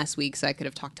happened last week so I could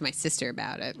have talked to my sister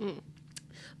about it.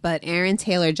 But Aaron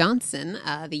Taylor Johnson,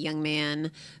 the young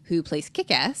man who plays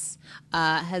Kick-Ass,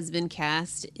 has been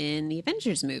cast in the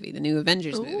Avengers movie, the new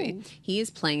Avengers movie. He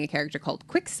is playing a character called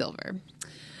Quicksilver.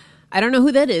 I don't know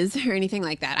who that is or anything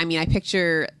like that. I mean, I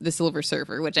picture the Silver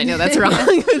Surfer, which I know that's wrong.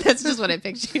 That's just what I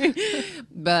picture.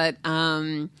 But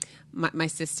my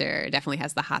sister definitely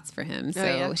has the hots for him.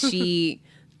 So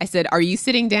I said, "Are you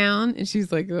sitting down?" And she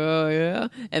was like, "Oh, yeah."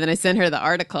 And then I sent her the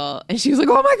article, and she was like,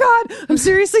 "Oh, my God, I'm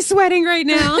seriously sweating right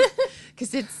now."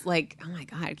 Because it's like, oh, my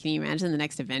God, can you imagine the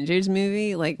next Avengers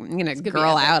movie? Like, I'm going to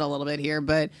girl out a little bit here,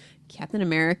 but Captain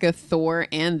America, Thor,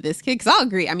 and this kid, because I'll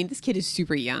agree. I mean, this kid is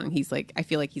super young. He's like, I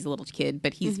feel like he's a little kid,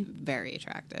 but he's very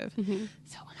attractive.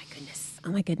 So, oh,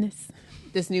 my goodness.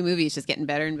 This new movie is just getting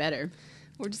better and better.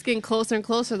 We're just getting closer and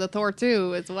closer to Thor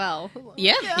 2 as well.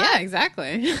 Yeah,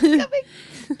 exactly.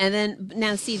 And then,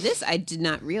 now see, this I did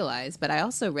not realize, but I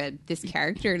also read this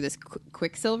character, this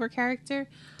Quicksilver character,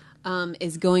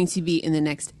 is going to be in the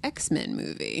next X-Men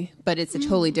movie, but it's a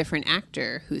totally different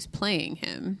actor who's playing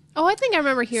him. Oh, I think I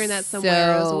remember hearing that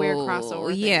somewhere. It was a weird crossover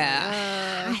thing.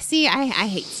 Yeah. See, I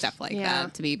hate stuff like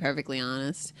that, to be perfectly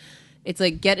honest. It's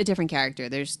like, get a different character.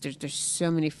 There's so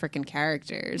many freaking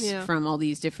characters from all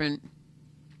these different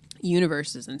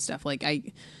universes and stuff. Like,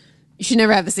 you should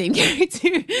never have the same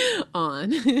character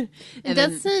on.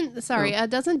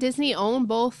 Doesn't Disney own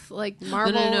both, like,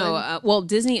 Marvel? No. Well,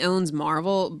 Disney owns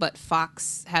Marvel, but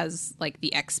Fox has like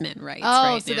the X-Men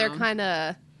rights. So they're kind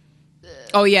of.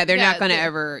 They're not going to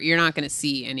ever. You're not going to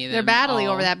see any of them. They're battling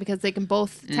over that because they can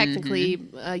both technically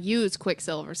use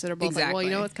Quicksilver. So they're both like,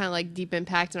 well, it's kind of like Deep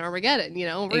Impact and Armageddon.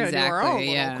 We're going to do our own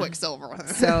little Quicksilver.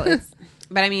 So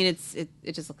but I mean,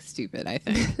 it just looks stupid, I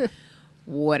think.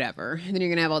 Whatever. And then you're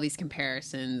going to have all these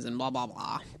comparisons and blah, blah,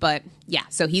 blah. But yeah,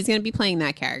 so he's going to be playing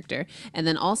that character. And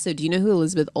then also, do you know who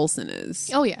Elizabeth Olsen is?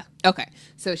 Oh, yeah. Okay.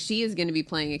 So she is going to be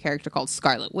playing a character called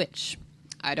Scarlet Witch.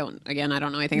 I don't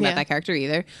know anything about that character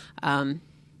either.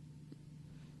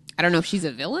 I don't know if she's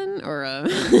a villain or a...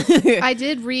 I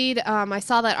did read, I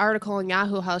saw that article on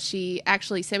Yahoo how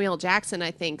Samuel Jackson, I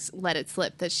think, let it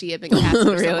slip that she had been cast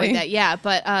or something like that. Yeah,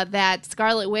 but that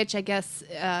Scarlet Witch, I guess,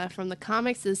 from the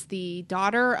comics is the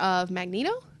daughter of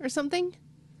Magneto or something.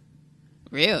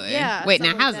 Really? Yeah. Wait,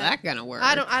 now how's that gonna work?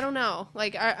 I don't know.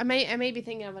 Like I may be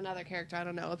thinking of another character. I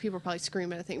don't know. People are probably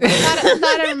screaming at things. But I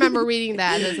thought I remember reading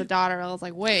that as a daughter. I was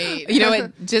like, wait. You know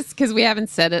what? Just because we haven't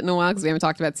said it in a while, because we haven't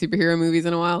talked about superhero movies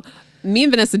in a while. Me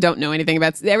and Vanessa don't know anything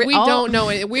about. Don't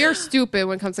know it. We are stupid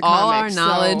when it comes to all comics. All our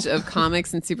knowledge of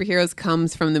comics and superheroes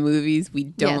comes from the movies. We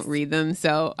don't read them,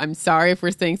 so I'm sorry if we're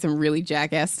saying some really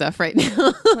jackass stuff right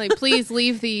now. Like, please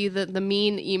leave the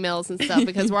mean emails and stuff,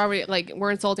 because we're already we're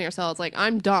insulting ourselves. Like,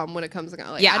 I'm dumb when it comes to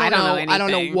I don't know anything. I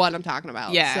don't know what I'm talking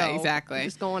about. Yeah, so exactly. I'm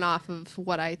just going off of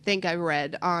what I think I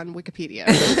read on Wikipedia.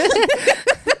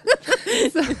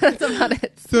 So that's about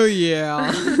it. So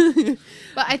yeah.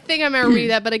 But I think I remember reading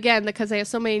that. But again, because they have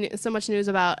so much news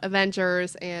about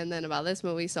Avengers and then about this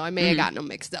movie, so I may have gotten them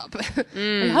mixed up.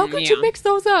 How could you mix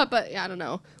those up? But yeah, I don't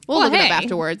know. We'll look it up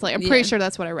afterwards. Like, I'm pretty sure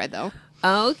that's what I read, though.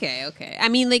 Oh, okay. I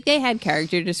mean, like, they had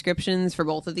character descriptions for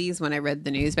both of these when I read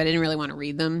the news, but I didn't really want to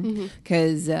read them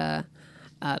because,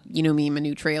 you know me, my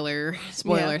new trailer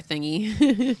spoiler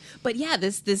thingy. But yeah,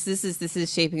 this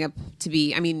is shaping up to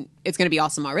be. I mean, it's going to be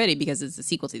awesome already because it's a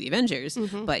sequel to the Avengers.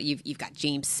 But you've got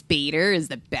James Spader as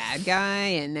the bad guy,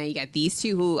 and now you got these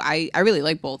two who I really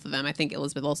like both of them. I think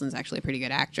Elizabeth Olsen's actually a pretty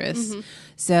good actress.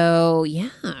 So yeah,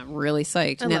 I'm really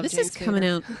psyched. Now this is coming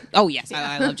out. Oh yes,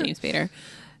 I love James Spader.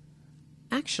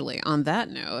 Actually, on that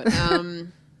note.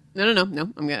 No.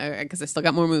 I'm gonna because I still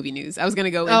got more movie news. I was gonna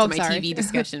go into my TV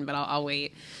discussion, but I'll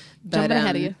wait. Jumping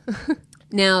ahead of you.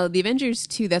 Now, the Avengers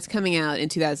 2, that's coming out in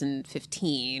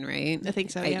 2015, right? I think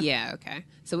so. Yeah. Okay.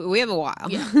 So we have a while.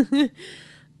 Yeah.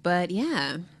 But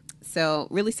yeah, so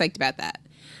really psyched about that.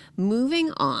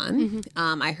 Moving on,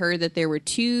 I heard that there were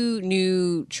 2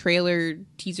 new trailer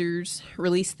teasers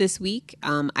released this week.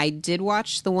 I did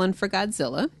watch the one for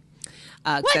Godzilla.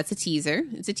 That's a teaser.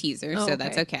 It's a teaser, so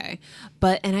that's okay.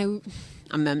 But I'm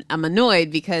annoyed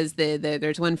because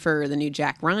there's one for the new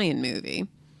Jack Ryan movie.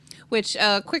 Which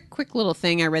quick little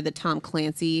thing. I read that Tom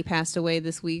Clancy passed away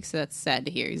this week, so that's sad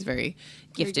to hear. He's a very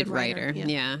gifted writer.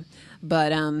 Yeah.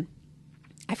 But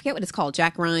I forget what it's called.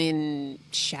 Jack Ryan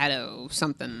Shadow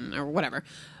something or whatever.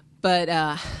 But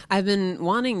I've been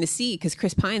wanting to see because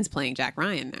Chris Pine's playing Jack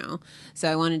Ryan now,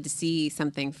 so I wanted to see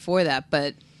something for that,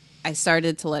 but. I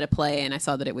started to let it play, and I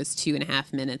saw that it was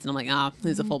 2.5 minutes, and I'm like,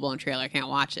 this is a full-blown trailer. I can't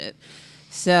watch it.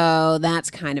 So that's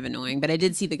kind of annoying. But I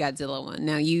did see the Godzilla one.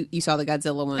 Now, you saw the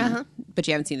Godzilla one, but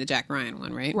you haven't seen the Jack Ryan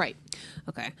one, right? Right.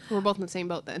 Okay. We're both in the same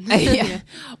boat then. Yeah.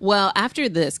 Well, after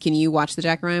this, can you watch the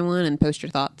Jack Ryan one and post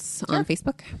your thoughts on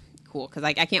Facebook? Cool, because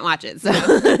I can't watch it, so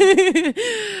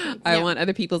I want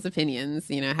other people's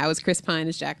opinions. You know, how is Chris Pine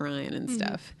as Jack Ryan and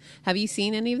stuff. Have you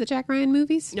seen any of the Jack Ryan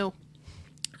movies? No.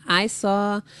 I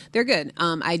saw they're good.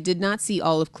 I did not see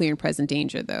all of Clear and Present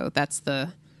Danger though. That's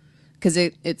because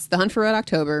it's The Hunt for Red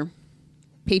October,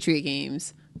 Patriot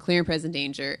Games, Clear and Present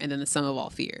Danger, and then The Sum of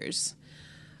All Fears.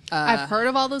 I've heard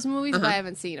of all those movies, but I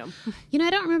haven't seen them. You know,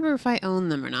 I don't remember if I own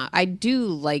them or not. I do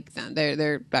like them.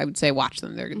 They're I would say watch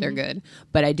them. They're good.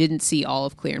 But I didn't see all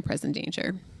of Clear and Present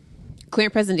Danger. Clear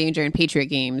and Present Danger and Patriot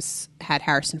Games had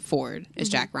Harrison Ford as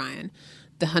Jack Ryan.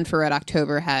 The Hunt for Red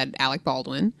October had Alec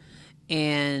Baldwin.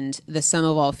 And The Sum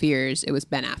of All Fears, it was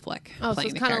Ben Affleck. Oh, so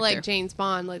it's kind of like James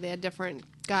Bond, like they had different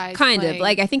guys. Kind of.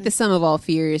 Like, I think The Sum of All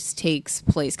Fears takes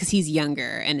place because he's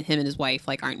younger and him and his wife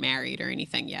like aren't married or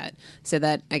anything yet. So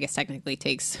that, I guess, technically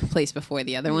takes place before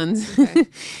the other ones. Okay.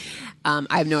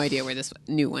 I have no idea where this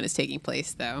new one is taking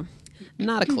place, though.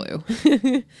 Not a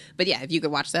clue. But yeah, if you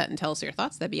could watch that and tell us your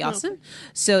thoughts, that'd be awesome.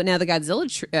 So now the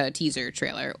Godzilla teaser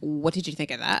trailer, what did you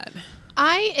think of that?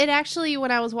 It actually,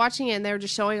 when I was watching it and they were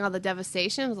just showing all the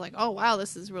devastation, I was like, oh, wow,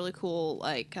 this is really cool,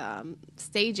 like,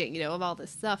 staging, you know, of all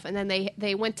this stuff. And then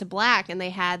they went to black and they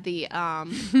had the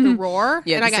roar.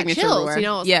 Yeah, and I got chills, roar. You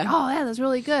know. I was like, oh, yeah, that's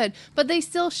really good. But they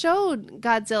still showed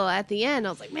Godzilla at the end. I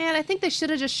was like, man, I think they should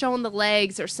have just shown the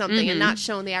legs or something and not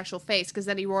shown the actual face, because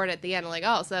then he roared at the end. I'm like,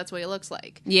 oh, so that's what he looks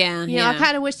like. Yeah, you know, I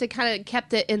kind of wish they kind of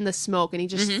kept it in the smoke and he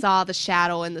just saw the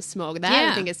shadow in the smoke.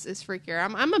 That I think is freakier.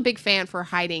 I'm a big fan for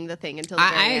hiding the thing until the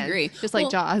very end. I agree. Just like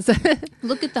Jaws.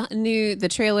 Look at the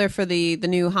trailer for the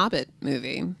new Hobbit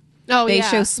movie. Oh, they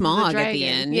show Smaug at the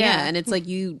end. Yeah, and it's like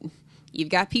you've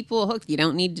got people hooked. You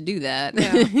don't need to do that.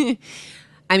 Yeah.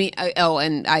 I mean,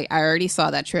 and I already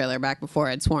saw that trailer back before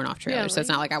I'd sworn off trailers, so it's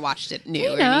not like I watched it new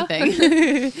or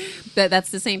anything. But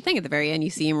that's the same thing. At the very end, you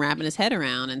see him wrapping his head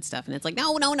around and stuff, and it's like,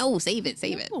 no, save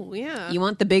it. Oh, yeah. You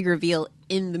want the big reveal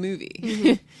in the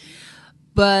movie.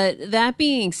 But that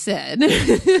being said, the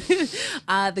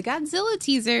Godzilla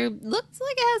teaser looks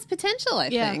like it has potential, I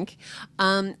think.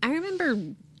 I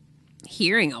remember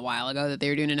hearing a while ago that they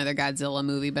were doing another Godzilla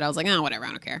movie, but I was like, oh, whatever, I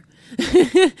don't care.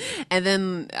 And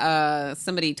then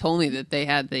somebody told me that they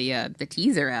had the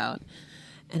teaser out.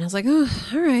 And I was like, oh,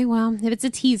 all right, well, if it's a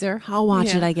teaser, I'll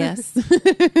watch it, I guess.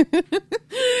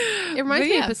 It reminds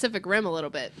me of Pacific Rim a little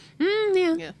bit.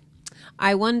 Yeah.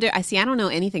 I wonder, I don't know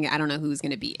anything. I don't know who's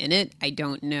going to be in it. I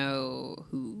don't know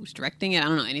who's directing it. I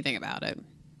don't know anything about it.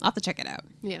 I'll have to check it out.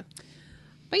 Yeah.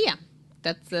 But yeah,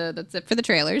 that's it for the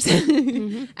trailers.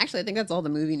 Actually, I think that's all the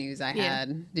movie news I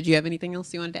had. Did you have anything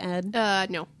else you wanted to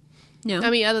add? No. No.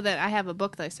 I mean, other than I have a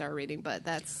book that I started reading, but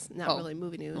that's not really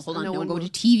movie news. Well, hold on, don't go to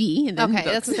TV and then okay,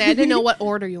 books. that's what I say. I didn't know what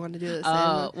order you wanted to do this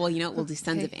in. Well, you know, we'll do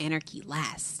Sons of Anarchy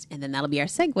last, and then that'll be our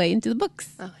segue into the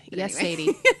books. Oh, yes,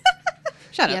 anyway. Sadie.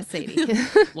 Shut up. Yes, Sadie.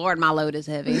 Lord, my load is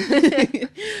heavy.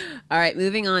 All right,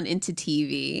 moving on into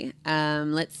TV.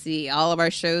 Let's see. All of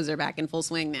our shows are back in full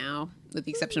swing now, with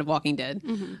the exception of Walking Dead.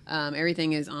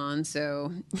 Everything is on,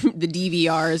 so the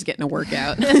DVR is getting a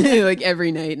workout like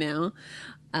every night now.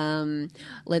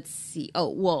 Let's see. Oh,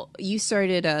 well, you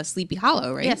started Sleepy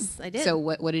Hollow, right? Yes, I did. So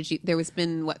what did you, there was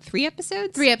been, 3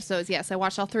 episodes? 3 episodes, yes. I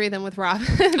watched all 3 of them with Rob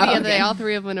the other day, all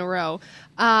 3 of them in a row.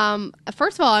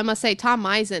 First of all, I must say Tom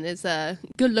Misen is a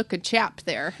good-looking chap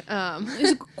there.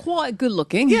 He's quite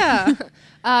good-looking. Yeah.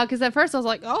 Because at first I was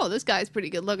like, oh, this guy's pretty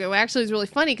good looking. Well, actually, it was really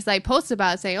funny because I posted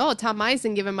about it saying, oh, Tom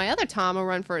Misen giving my other Tom a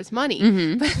run for his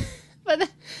money.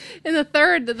 But in the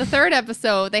third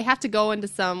episode, they have to go into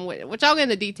some, which I'll get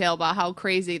into detail about how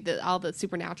crazy all the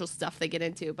supernatural stuff they get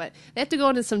into, but they have to go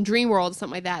into some dream world or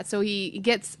something like that. So he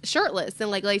gets shirtless and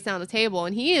like lays down on the table,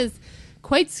 and he is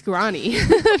quite scrawny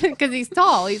because he's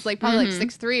tall. He's like probably like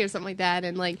 6'3" or something like that,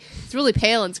 and like he's really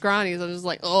pale and scrawny. So I'm just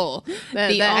like, oh,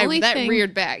 that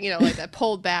reared back, like that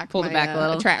pulled back a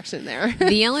little attraction there.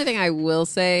 The only thing I will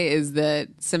say is that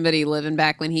somebody living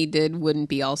back when he did wouldn't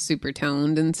be all super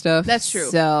toned and stuff. That's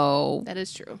true. So that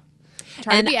is true.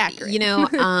 Trying to be accurate.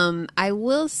 I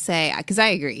will say, because I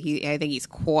agree, I think he's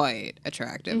quite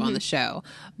attractive on the show,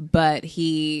 but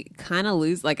he kind of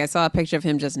like, I saw a picture of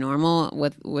him just normal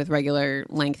with regular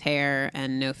length hair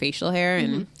and no facial hair,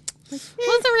 and wasn't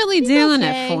really doing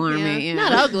it for me. Yeah.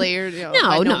 Not ugly or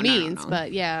by no means,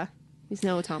 but yeah. He's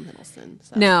no Tom Hiddleston.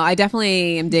 So. No, I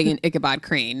definitely am digging Ichabod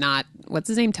Crane, not, what's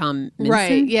his name, Tom Minson?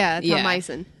 Right, yeah, Tom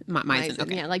Misen. Misen,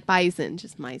 okay. Yeah, like Bison,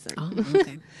 just Misen. Oh,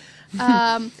 okay.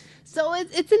 So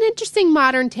it's an interesting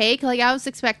modern take. Like, I was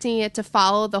expecting it to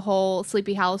follow the whole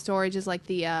Sleepy Hollow story, just like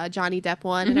the Johnny Depp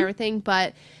one and everything,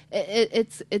 but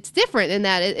it's different in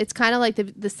that it's kind of like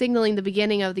the signaling the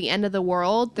beginning of the end of the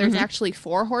world. There's actually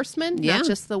 4 horsemen, not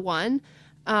just the one.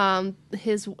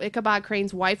 His Ichabod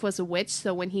Crane's wife was a witch,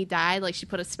 so when he died, like, she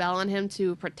put a spell on him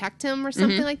to protect him or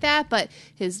something like that. But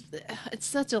it's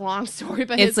such a long story,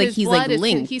 but it's his he's blood like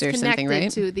linked he's or connected something,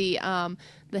 right? to the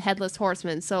headless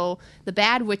horseman. So the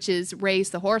bad witches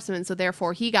raised the horseman, so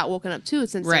therefore he got woken up too,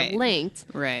 since they're linked.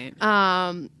 Right.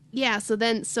 Yeah, so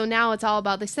now it's all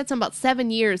about, they said something about 7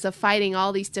 years of fighting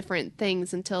all these different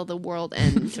things until the world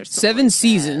ends or something. 7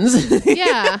 seasons.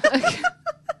 Yeah.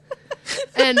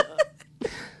 And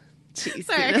jeez,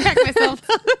 sorry, I cracked myself.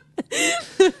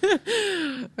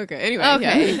 Okay, anyway.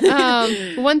 Okay.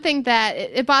 Yeah. One thing that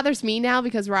it bothers me now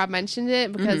because Rob mentioned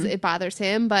it, because it bothers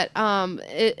him, but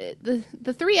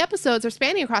the 3 episodes are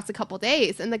spanning across a couple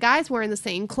days, and the guy's wearing the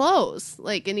same clothes.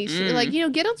 Like, and he's like,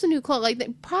 get him some new clothes. Like,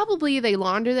 they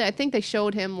laundered it. I think they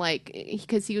showed him, like,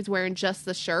 because he was wearing just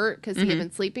the shirt because he had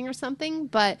been sleeping or something.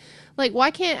 But like,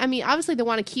 why can't, I mean, obviously they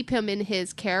want to keep him in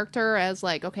his character as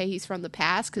like, okay, he's from the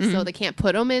past, because so they can't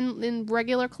put him in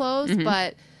regular clothes,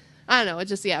 but I don't know. It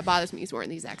just, it bothers me. He's wearing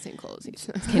the exact same clothes. It's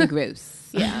kind of gross.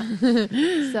 Yeah.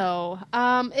 So,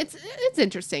 it's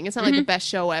interesting. It's not like the best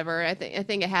show ever. I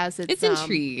think it has its. It's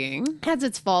intriguing. Has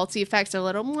its faults. The effects are a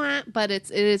little mwah, but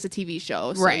it is a TV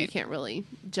show, so you can't really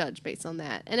judge based on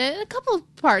that. And in a couple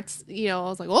of parts, I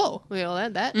was like, whoa,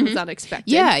 that was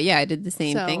unexpected. Yeah, I did the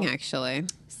same thing actually.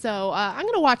 So I'm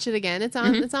gonna watch it again. It's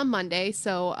on Monday.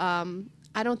 So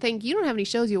I don't think you don't have any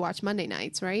shows you watch Monday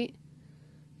nights, right?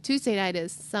 Tuesday night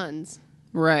is Sons.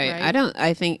 Right. I don't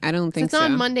think It's so.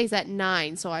 on Mondays at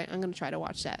 9, so I'm going to try to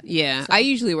watch that. Yeah. So. I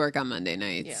usually work on Monday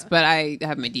nights, but I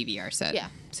have my DVR set. Yeah.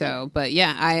 So, but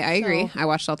yeah, I agree. I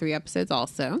watched all 3 episodes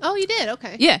also. Oh, you did?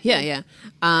 Okay. Yeah.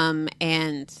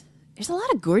 And there's a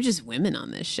lot of gorgeous women on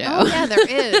this show. Oh, yeah, there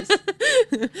is.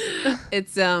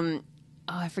 It's,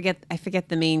 I forget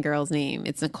the main girl's name.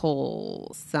 It's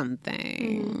Nicole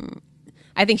something.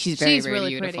 I think she's very, very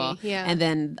really beautiful. Pretty, yeah. And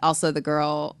then also the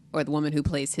girl or the woman who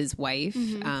plays his wife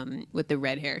with the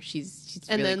red hair. She's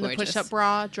and really then gorgeous. The push-up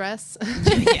bra dress.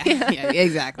 yeah,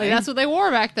 exactly. Like, that's what they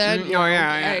wore back then. Oh,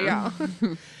 yeah.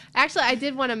 Actually, I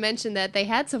did want to mention that they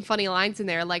had some funny lines in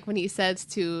there, like when he says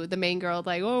to the main girl,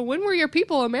 like, "Oh, when were your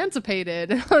people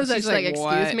emancipated?" I was She's like,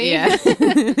 what? "Excuse me." Yeah.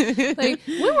 Like,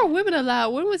 when were women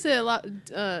allowed? When was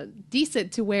it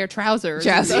decent to wear trousers?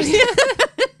 Trousers.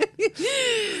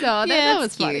 So that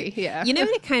was cute. Funny. Yeah. You know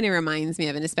what it kind of reminds me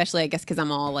of, and especially I guess because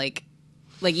I'm all like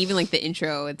even like the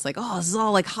intro, it's like, oh, this is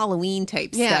all like Halloween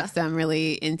type stuff, so I'm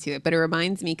really into it. But it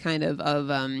reminds me kind of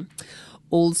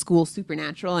old school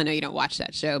Supernatural. I know you don't watch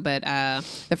that show, but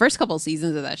the first couple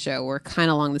seasons of that show were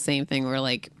kind of along the same thing. Where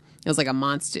like it was like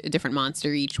a different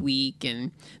monster each week,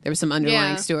 and there was some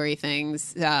underlying story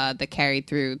things that carried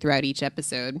throughout each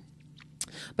episode.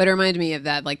 But it reminded me of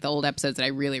that, like the old episodes that I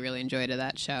really, really enjoyed of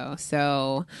that show.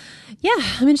 So, yeah,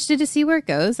 I'm interested to see where it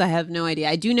goes. I have no idea.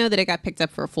 I do know that it got picked up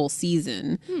for a full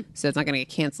season, so it's not going to get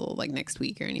canceled like next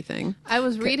week or anything. I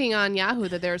was reading on Yahoo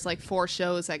that there's like 4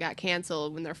 shows that got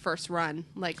canceled when their first run,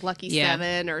 like Lucky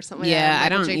 7 or something like that. Yeah, I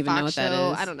don't even know what that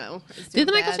is. I don't know. Did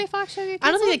the Michael J. Fox show get canceled?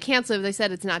 I don't think they canceled it. They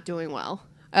said it's not doing well.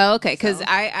 Oh, okay. Because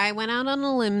I went out on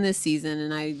a limb this season,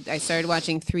 and I started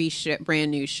watching 3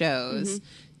 brand new shows.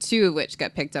 2 of which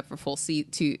got picked up for full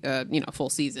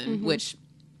season, which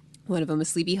one of them is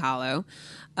Sleepy Hollow.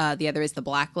 The other is The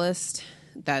Blacklist.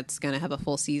 That's going to have a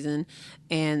full season.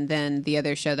 And then the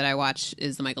other show that I watch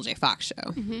is the Michael J. Fox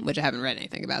show, which I haven't read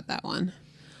anything about that one.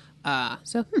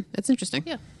 So that's interesting.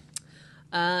 Yeah.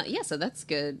 So that's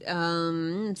good.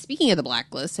 Speaking of The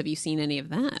Blacklist, have you seen any of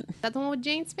that? Is that the one with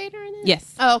Jane Spader in it?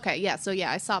 Yes. Oh, okay. Yeah. So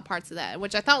yeah, I saw parts of that,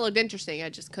 which I thought looked interesting. I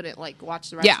just couldn't like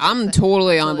watch the rest. Yeah, of it. I'm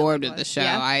totally on board with the show.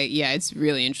 Yeah? It's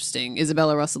really interesting.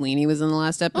 Isabella Rossellini was in the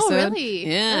last episode. Oh, really?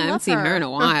 Yeah, I haven't seen her in a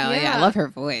while. Yeah, I love her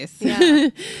voice. Yeah.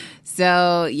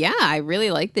 So yeah, I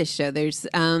really like this show. There's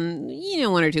 1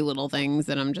 or 2 little things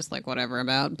that I'm just like whatever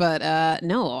about, but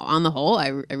no, on the whole, I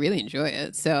really enjoy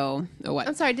it. So what?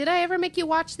 I'm sorry, did I ever make you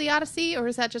watch The Odyssey, or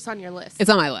is that just on your list? It's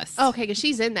on my list. Oh, okay, because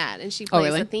she's in that, and she plays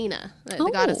really? Athena, the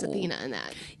goddess Athena in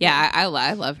that. Yeah, I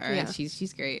love her. Yeah.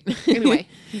 She's great. Anyway,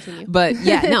 continue. But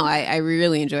yeah, no, I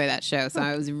really enjoy that show. So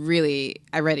I read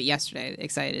it yesterday,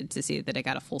 excited to see that it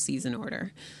got a full season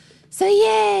order. So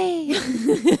yay!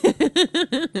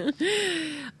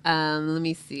 Let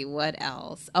me see what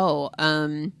else.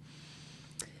 Now,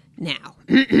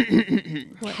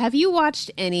 have you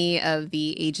watched any of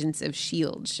the Agents of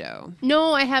S.H.I.E.L.D. show?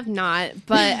 No, I have not,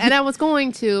 and I was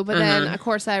going to, but then of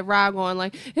course I rag on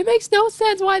like it makes no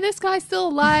sense why this guy's still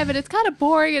alive, and it's kind of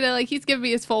boring, and like he's giving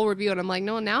me his full review, and I'm like,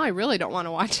 no, now I really don't want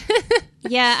to watch it.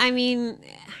 Yeah, I mean.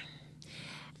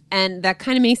 And that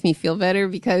kind of makes me feel better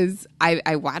because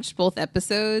I watched both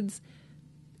episodes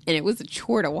and it was a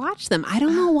chore to watch them. I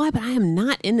don't know why, but I am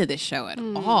not into this show at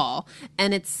all.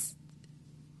 And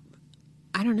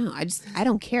I don't know. I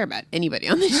don't care about anybody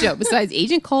on this show besides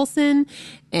Agent Coulson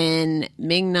and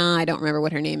Ming-Na. I don't remember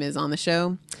what her name is on the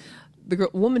show. The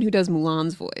woman who does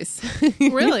Mulan's voice.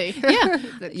 Really?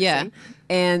 Yeah.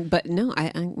 But no,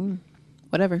 I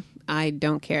whatever. I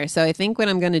don't care. So I think what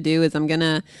I'm going to do is I'm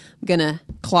gonna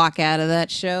clock out of that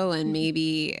show, and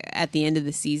maybe at the end of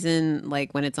the season,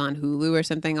 like when it's on Hulu or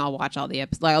something, I'll watch all the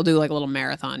episodes. I'll do like a little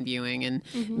marathon viewing, and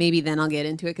maybe then I'll get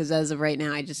into it. Because as of right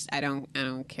now, I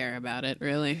don't care about it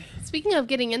really. Speaking of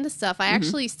getting into stuff, I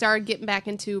actually started getting back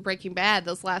into Breaking Bad.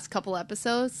 Those last couple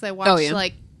episodes, I watched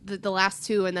like the last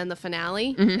 2 and then the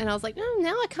finale, and I was like, now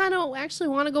I kind of actually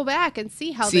want to go back and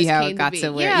see how this came it got to be. To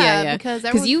where, yeah. Because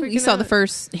you saw the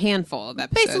first handful of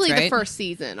episodes, basically right? the first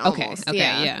season, almost. Okay,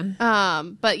 yeah.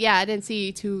 But yeah, I didn't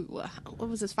see what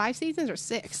was this, 5 seasons or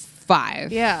 6?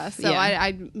 5. Yeah, so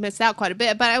I missed out quite a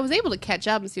bit, but I was able to catch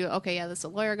up and see, okay, yeah, this is a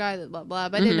lawyer guy, blah, blah,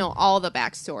 but I didn't know all the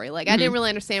backstory. Like, I didn't really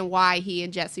understand why he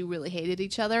and Jesse really hated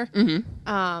each other.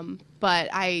 But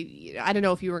I don't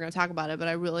know if you were going to talk about it, but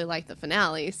I really liked the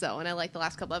finale, and I liked the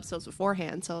last couple episodes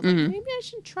beforehand, so I was like, maybe I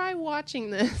should try watching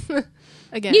this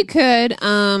again. You could.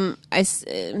 I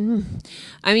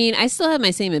mean, I still have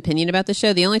my same opinion about the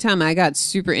show. The only time I got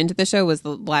super into the show was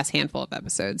the last handful of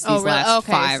episodes, these last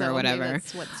 5 or whatever.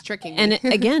 That's what's tricking me. And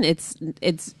again, it's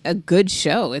a good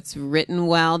show. It's written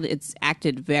well. It's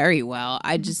acted very well.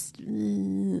 I just, I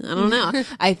don't know.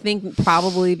 I think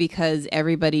probably because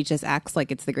everybody just acts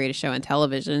like it's the greatest show on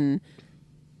television.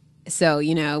 So,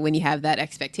 when you have that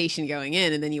expectation going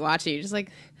in and then you watch it, you're just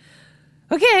like,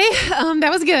 okay, that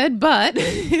was good, but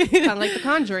kind of like The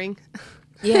Conjuring.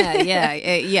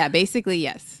 Yeah, basically,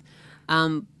 yes.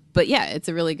 But yeah, it's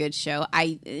a really good show.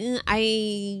 I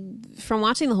from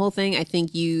watching the whole thing, I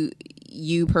think you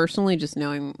personally, just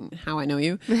knowing how I know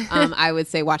you, I would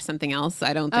say watch something else.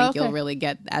 I don't think you'll really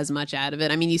get as much out of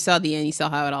it. I mean, you saw the end, you saw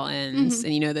how it all ends,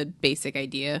 and you know the basic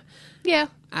idea. Yeah.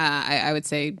 I would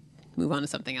say move on to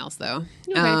something else, though.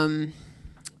 Okay.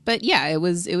 But yeah, it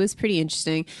was pretty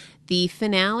interesting. The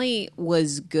finale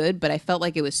was good, but I felt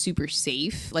like it was super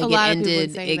safe. Like, it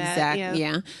ended exactly.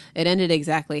 Yeah, it ended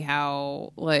exactly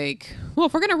how, like, well,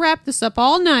 if we're gonna wrap this up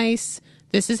all nice,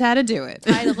 this is how to do it.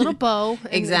 Tied a little bow.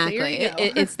 Exactly.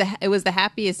 It was the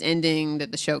happiest ending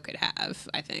that the show could have,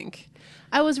 I think.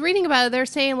 I was reading about it. They're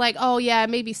saying like, oh yeah, it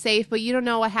may be safe, but you don't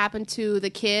know what happened to the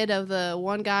kid of the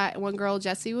one girl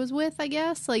Jesse was with, I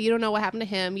guess. Like, you don't know what happened to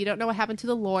him. You don't know what happened to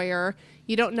the lawyer.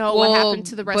 You don't know what happened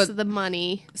to the rest of the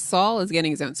money. Saul is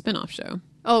getting his own spin-off show.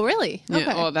 Oh, really? Yeah.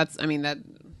 Okay. Oh, that's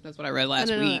what I read last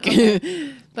week.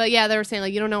 Okay. But yeah, they were saying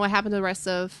like, you don't know what happened to the rest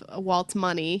of Walt's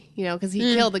money, you know, because he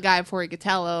killed the guy before he could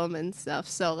tell him and stuff.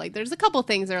 So like, there's a couple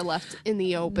things that are left in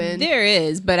the open. There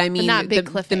is, but I mean, not big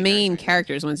the main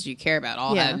characters, ones you care about,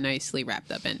 all had nicely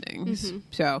wrapped up endings.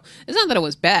 So it's not that it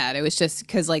was bad. It was just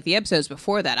because like the episodes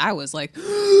before that, I was like,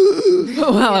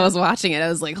 while I was watching it, I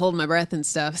was like holding my breath and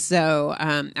stuff. So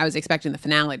I was expecting the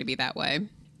finale to be that way,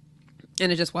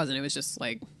 and it just wasn't. It was just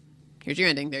like, here's your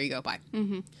ending. There you go. Bye.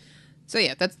 So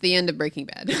yeah, that's the end of Breaking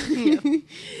Bad.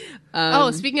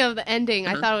 Speaking of the ending,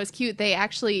 I thought it was cute. They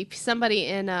actually, somebody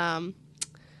in, I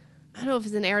don't know if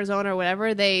it's in Arizona or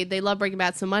whatever, they love Breaking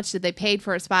Bad so much that they paid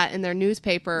for a spot in their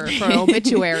newspaper for an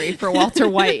obituary for Walter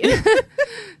White.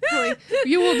 Like,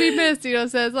 you will be missed, you know,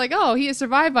 says like, oh, he is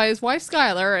survived by his wife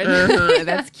Skylar. And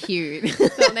that's cute.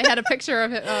 So they had a picture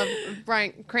of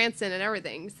Bryan Cranston and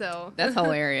everything. So that's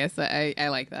hilarious. I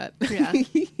like that. Yeah,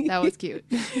 that was cute.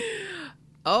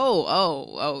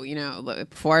 Oh! You know,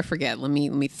 before I forget, let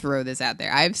me throw this out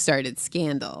there. I've started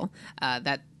Scandal.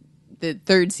 That the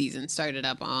third season started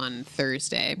up on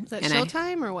Thursday. Is that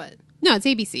Showtime or what? No, it's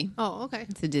ABC. Oh, okay.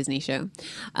 It's a Disney show.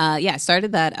 I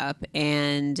started that up,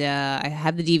 and I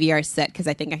have the DVR set because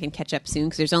I think I can catch up soon.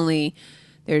 Because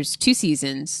there's 2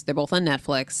 seasons. They're both on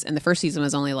Netflix, and the first season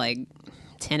was only like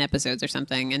 10 episodes or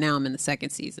something, and now I'm in the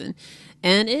second season,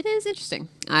 and it is interesting.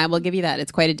 I will give you that.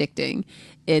 It's quite addicting.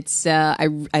 It's I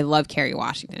love Kerry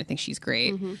Washington. I think she's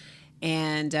great.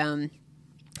 And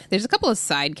there's a couple of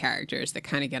side characters that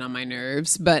kind of get on my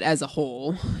nerves, but as a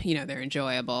whole, you know, they're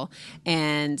enjoyable.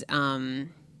 And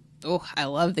I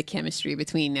love the chemistry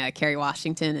between Kerry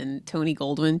Washington and Tony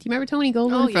Goldwyn. Do you remember Tony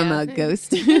Goldwyn from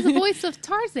Ghost? He's the voice of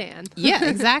Tarzan. Yeah,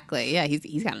 exactly. Yeah,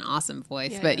 he's got an awesome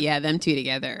voice. But yeah, them two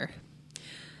together,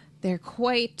 they're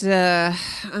quite, I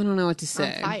don't know what to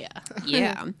say. On fire.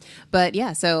 Yeah. But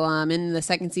yeah, so I'm in the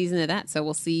second season of that, so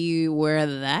we'll see where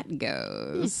that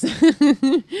goes.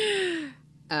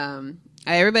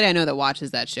 Everybody I know that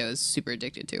watches that show is super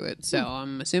addicted to it, so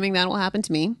I'm assuming that will happen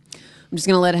to me. I'm just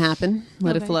going to let it happen,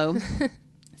 let it flow,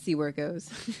 see where it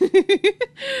goes.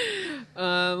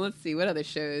 Let's see, what other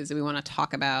shows do we want to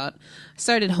talk about?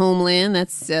 Started Homeland,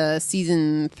 that's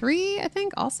season 3, I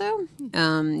think, also.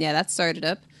 Yeah, that started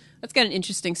up. That's got an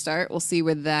interesting start. We'll see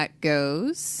where that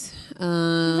goes.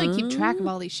 I keep track of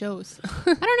all these shows.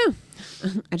 I don't know.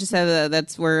 I just have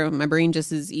that's where my brain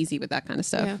just is easy with that kind of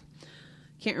stuff. Yeah.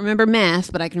 Can't remember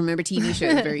math, but I can remember TV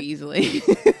shows very easily.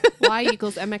 Y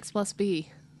equals MX plus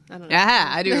B. I don't know.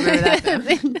 Ah, I do remember that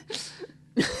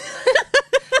though.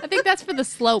 I think that's for the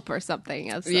slope or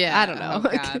something. Yeah. I don't know.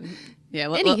 Oh, God. Yeah,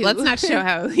 let's not show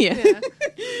how. Yeah.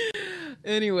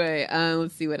 Anyway,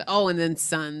 let's see what. Oh, and then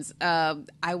Sons.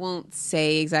 I won't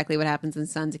say exactly what happens in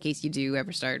Sons in case you do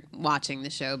ever start watching the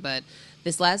show, but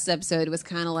this last episode was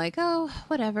kind of like, oh,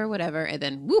 whatever. And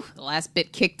then, the last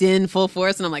bit kicked in full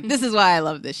force, and I'm like, this is why I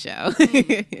love this show.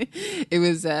 It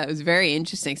was very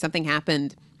interesting. Something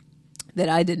happened that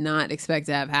I did not expect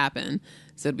to have happen.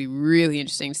 So it'd be really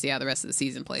interesting to see how the rest of the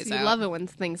season plays out. You love it when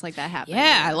things like that happen.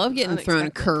 Yeah, I love getting thrown a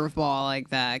curveball like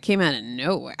that. It came out of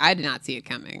nowhere. I did not see it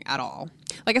coming at all.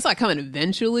 Like, I saw it coming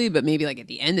eventually, but maybe like at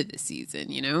the end of the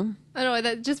season, you know? I don't know,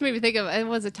 that just made me think of, it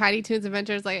was a Tiny Toons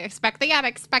Adventures, like, expect the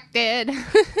unexpected.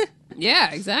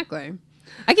 Yeah, exactly.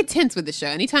 I get tense with the show.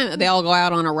 Anytime they all go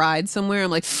out on a ride somewhere,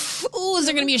 I'm like, oh, is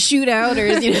there going to be a shootout? Or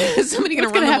is somebody going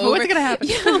to run them over? What's going to happen?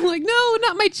 Yeah, I'm like, no,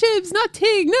 not my Chibs, not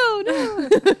Tig, no.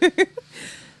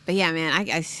 But yeah, man,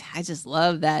 I just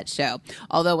love that show.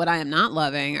 Although what I am not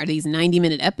loving are these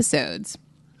 90-minute episodes.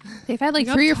 They've had like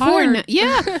 3 or 4.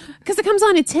 Yeah, because it comes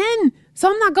on at 10. So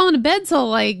I'm not going to bed till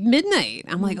like midnight.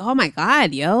 I'm like, oh my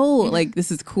God, yo, like this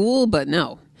is cool, but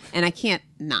no. And I can't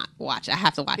not watch it. I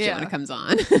have to watch it when it comes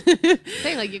on.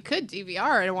 Saying like you could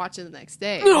DVR and watch it the next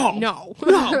day. No,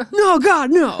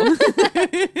 God, no.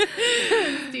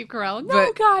 Steve Carell.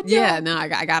 No, God, no. Yeah, no,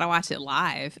 I gotta watch it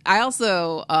live. I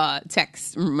also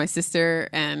text my sister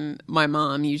and my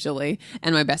mom usually,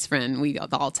 and my best friend. We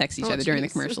all text each other during the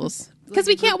commercials. because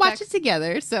we can't watch it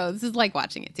together. So this is like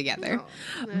watching it together.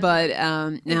 But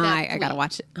now I gotta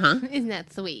watch it. Huh? Isn't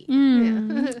that sweet?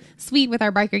 Yeah. Sweet with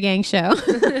our biker gang show.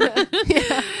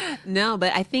 No,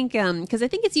 but I think because I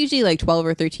think it's usually like 12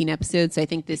 or 13 episodes. So I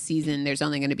think this season there's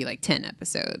only going to be like 10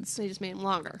 episodes. They just made them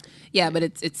longer. Yeah, but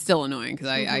it's still annoying because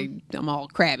I'm all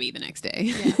crabby the next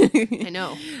day. Yeah, I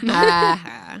know.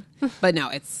 But no,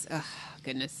 it's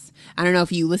goodness. I don't know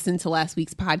if you listened to last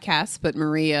week's podcast, but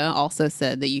Maria also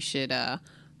said that you should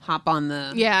hop on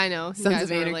the I know Sons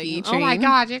of Anarchy train. Oh my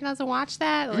god, you guys watch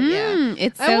that?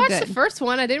 It's so I watched good. the first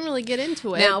one. I didn't really get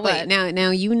into it. Now wait, now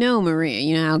you know Maria.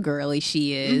 You know how girly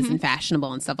she is and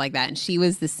fashionable and stuff like that. And she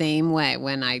was the same way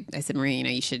when I said, Maria, you know,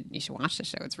 you should watch the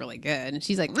show. It's really good. And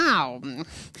she's like, no,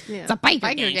 it's a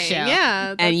biker gang show.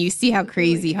 Yeah, and you see how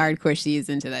crazy hardcore she is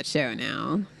into that show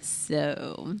now.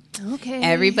 So okay,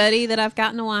 everybody that I've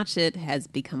gotten to watch it has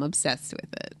become obsessed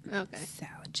with it. Okay, so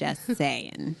just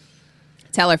saying.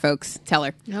 Tell her, folks. Tell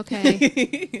her.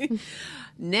 Okay.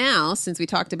 Now, since we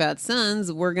talked about Sons,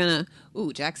 we're gonna.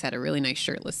 Ooh, Jax had a really nice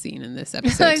shirtless scene in this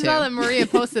episode. I saw that Maria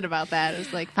posted about that. It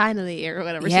was like, finally, or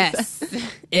whatever she said.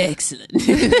 Excellent.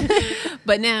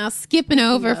 But now, skipping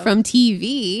over from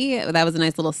TV, that was a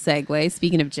nice little segue.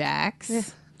 Speaking of Jax,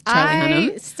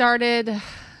 Charlie Hunnam started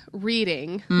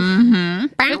reading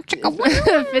 50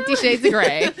 50 Shades of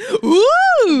Grey.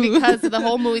 Ooh! Because the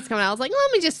whole movie's coming out. I was like,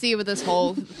 let me just see what this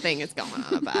whole thing is going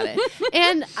on about it.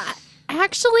 And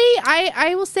actually,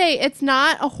 I will say it's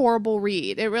not a horrible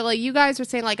read. It really, you guys are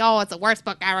saying like, oh, it's the worst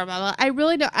book ever. Blah, blah. I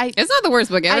really don't. It's not the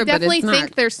worst book ever. I definitely but it's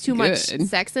think there's too much good.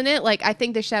 sex in it. Like, I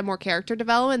think they should have more character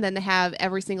development than to have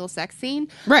every single sex scene.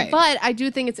 Right. But I do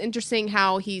think it's interesting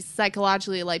how he's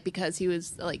psychologically, like, because he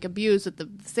was like abused with the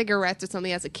cigarettes or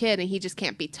something as a kid, and he just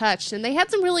can't be touched. And they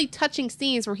had some really touching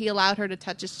scenes where he allowed her to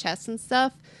touch his chest and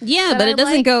stuff. Yeah, but it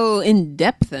doesn't go in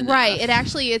depth enough. Right. It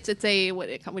actually it's a what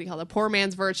do you call it, a poor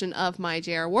man's version of my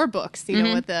J.R. Ward books, you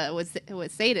know, with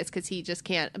sadists, because he just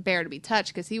can't bear to be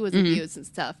touched because he was abused and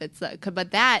stuff. It's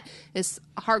but that is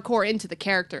hardcore into the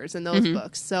characters in those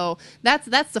books. So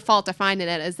that's the fault I find in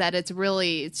it, is that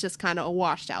it's just kind of a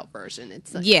washed out version.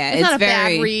 It's not a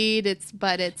bad read. It's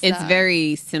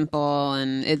very simple,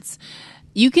 and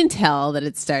you can tell that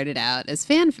it started out as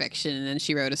fan fiction, and then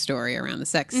she wrote a story around the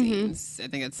sex scenes. I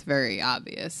think it's very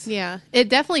obvious. Yeah, it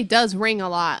definitely does ring a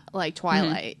lot like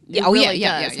Twilight. Yeah,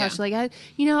 Yeah. How she's like, I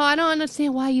don't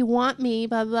understand why you want me,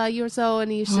 blah blah. You're so,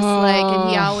 and he's just like,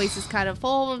 and he always is kind of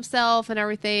full of himself and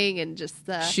everything, and just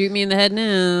shoot me in the head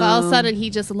now. But all of a sudden, he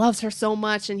just loves her so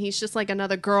much, and he's just like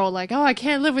another girl. Like, oh, I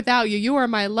can't live without you. You are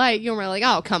my light. You are my, like,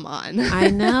 oh, come on. I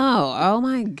know. Oh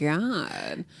my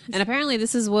god. And apparently,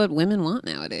 this is what women want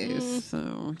nowadays.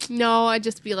 So no, I'd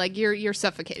just be like, you're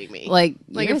suffocating me. Like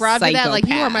if Rob did that, like,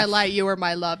 you are my light, you are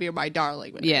my love, you're my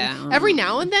darling. Whatever. Yeah. Every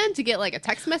now and then to get like a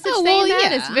text message saying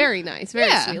that is very nice,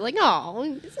 very sweet. Like,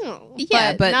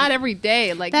 but not every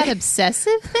day. Like that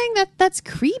obsessive thing. That's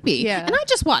creepy. Yeah. And I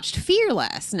just watched Fear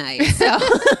last night. So let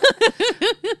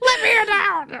me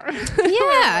down.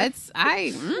 Yeah,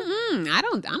 I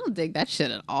don't dig that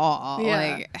shit at all.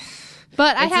 Yeah. Like.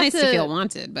 But it's nice to feel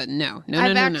wanted, but no.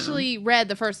 I've actually read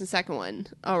the first and second one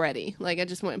already. Like, I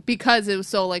just went, because it was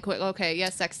so like quick. Okay,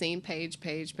 yes, sex scene, page.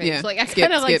 Yeah. So, like, I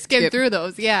kind of like skimmed through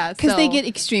those. Yeah, because they get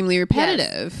extremely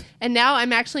repetitive. Yes. And now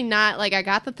I'm actually not like, I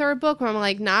got the third book where I'm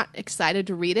like not excited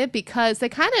to read it, because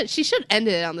she should end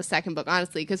it on the second book,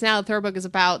 honestly. Because now the third book is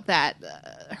about that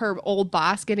her old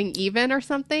boss getting even or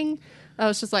something. I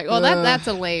was just like, oh, that's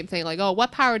a lame thing. Like, oh,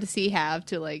 what power does he have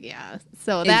to, like, yeah.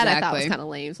 So that I thought was kind of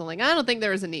lame. So I'm like, I don't think there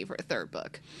was a need for a third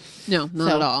book. No,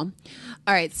 not at all.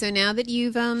 All right. So now that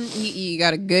you've you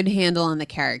got a good handle on the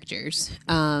characters,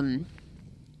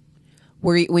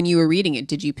 when you were reading it,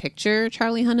 did you picture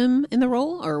Charlie Hunnam in the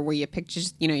role, or were you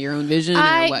pictures your own vision?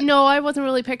 Or what? No, I wasn't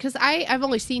really because I've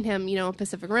only seen him in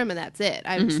Pacific Rim, and that's it.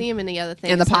 I haven't seen him in any other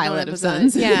things. And the pilot of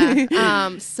Sons.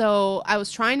 Yeah. So I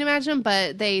was trying to imagine him,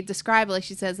 but they describe, like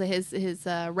she says, his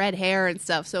red hair and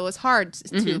stuff. So it was hard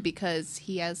to because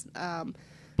he has blonde.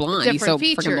 Different He's so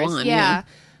features. freaking blonde. Yeah.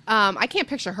 I can't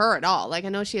picture her at all. Like, I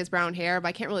know she has brown hair, but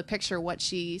I can't really picture what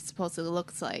she supposedly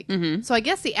looks like. So I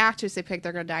guess the actress they picked,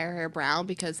 they're going to dye her hair brown,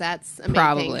 because that's a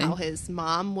main thing. How his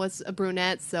mom was a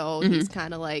brunette, so he's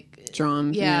kind of like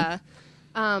drawn. Yeah.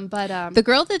 But the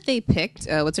girl that they picked,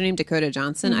 what's her name, Dakota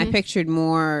Johnson, I pictured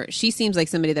more. She seems like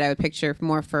somebody that I would picture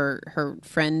more for her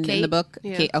friend Kate? in the book.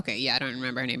 Yeah. Kate. Okay, yeah, I don't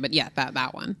remember her name, but yeah,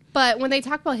 that one. But when they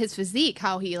talk about his physique,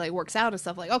 how he like works out and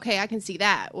stuff, like, okay, I can see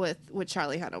that with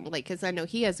Charlie Hunnam, like, because I know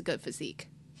he has a good physique.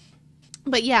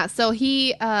 But yeah, so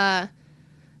he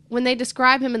when they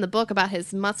describe him in the book about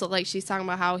his muscle, like she's talking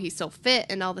about how he's so fit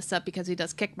and all this stuff because he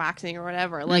does kickboxing or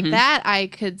whatever, like that I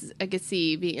could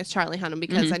see being as Charlie Hunnam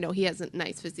because I know he has a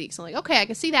nice physique. So I'm like, okay, I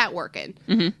can see that working.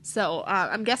 So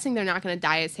I'm guessing they're not going to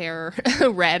dye his hair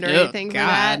red or anything for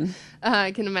that.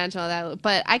 I can imagine all that,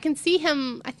 but I can see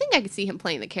him. I think I could see him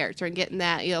playing the character and getting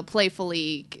that, you know,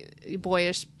 playfully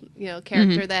boyish, you know,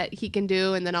 character that he can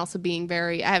do, and then also being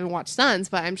very. I haven't watched Sons,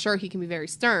 but I'm sure he can be very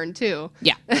stern too.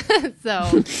 Yeah.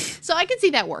 So I can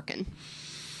see that working.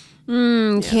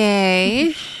 Okay.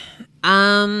 Yeah.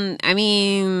 I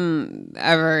mean,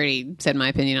 I've already said my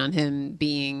opinion on him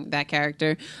being that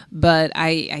character, but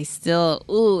I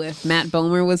still, if Matt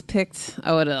Bomer was picked,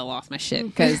 I would have lost my shit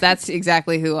because that's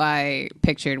exactly who I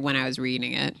pictured when I was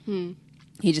reading it.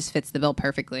 He just fits the bill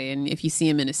perfectly, and if you see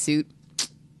him in a suit,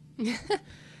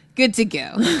 good to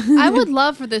go. I would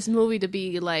love for this movie to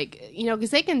be like, you know,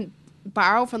 because they can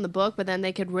borrow from the book, but then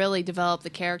they could really develop the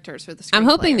characters for the screenplay. I'm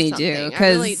hoping they do,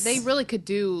 because they really could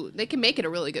do. They can make it a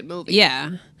really good movie.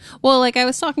 Yeah. Well, like I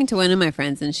was talking to one of my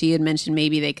friends, and she had mentioned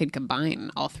maybe they could combine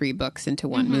all 3 books into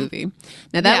one movie.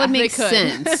 Now that would make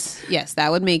sense. Yes, that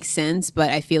would make sense.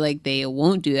 But I feel like they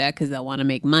won't do that because they'll want to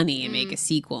make money and make a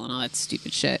sequel and all that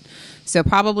stupid shit. So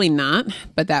probably not.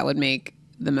 But that would make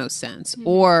the most sense.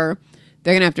 Or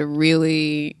they're gonna have to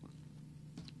really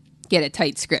get a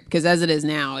tight script, because as it is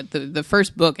now, the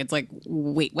first book, it's like,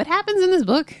 wait, what happens in this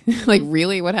book? Like,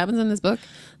 really, what happens in this book?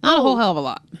 Not a whole hell of a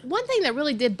lot. One thing that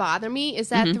really did bother me is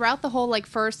that throughout the whole like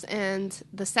first and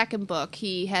the second book,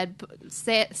 he had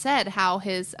said how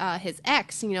his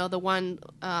ex, you know, the one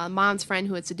mom's friend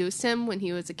who had seduced him when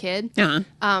he was a kid, that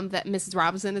Mrs.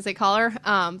 Robinson, as they call her,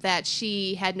 that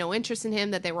she had no interest in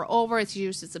him, that they were over. She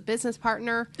was just a business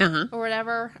partner or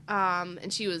whatever,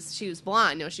 and she was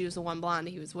blonde. You know, she was the one blonde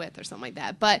he was with or something like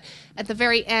that. But at the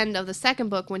very end of the second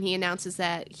book, when he announces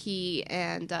that he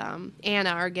and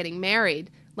Anna are getting married,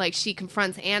 like, she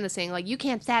confronts Anna saying, like, you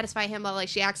can't satisfy him, but, like,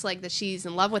 she acts like that she's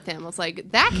in love with him. I was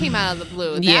like, that came out of the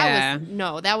blue.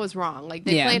 That was wrong. Like,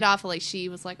 they played off, like, she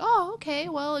was like, oh, okay,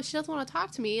 well, if she doesn't want to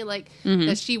talk to me, like,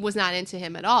 that she was not into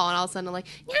him at all. And all of a sudden, like,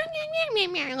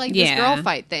 like this girl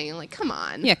fight thing. And, like, come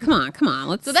on. Yeah, come on.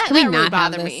 Let's, so that really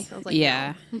bothered me. I was like,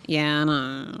 no.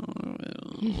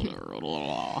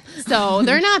 So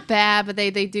they're not bad, but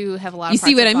they do have a lot of parts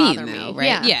you see what that I mean, bother though, me.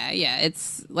 right? Yeah.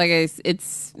 It's, like,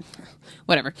 it's...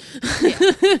 Whatever.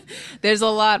 There's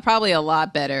probably a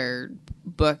lot better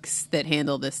books that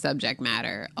handle this subject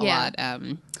matter a lot.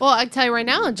 Well, I can tell you right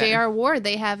now, J.R. Ward,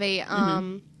 they have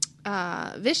a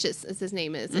Vicious, as his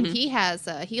name is, and he has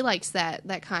he likes that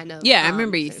kind of I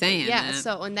remember you saying that.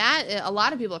 So and that a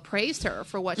lot of people have praised her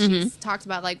for what she's talked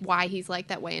about, like why he's like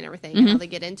that way and everything, and how they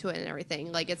get into it and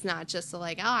everything. Like, it's not just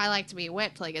like, oh, I like to be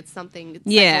whipped, like it's something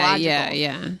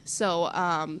psychological. So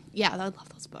I love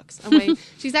those books.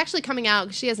 She's actually coming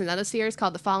out, she has another series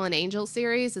called the Fallen Angels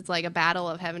series. It's like a battle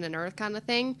of heaven and earth kind of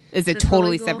thing. Is it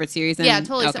totally separate series then? Yeah,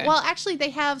 totally. Okay. Well, actually they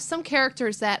have some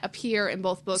characters that appear in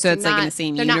both books, so it's like in the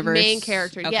same universe. Main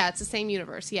character, it's the same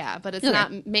universe, but it's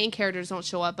not, main characters don't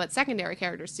show up, but secondary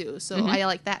characters do. So I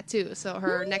like that too. So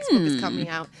her next book is coming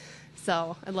out.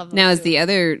 So I love. Now, is the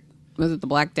other, was it the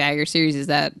Black Dagger series? Is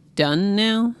that done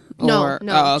now? No.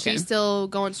 Oh, okay. She's still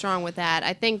going strong with that.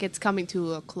 I think it's coming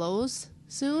to a close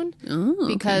soon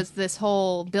because this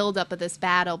whole buildup of this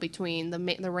battle between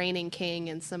the reigning king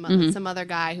and some other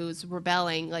guy who's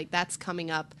rebelling, like that's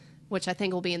coming up, which I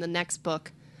think will be in the next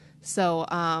book. So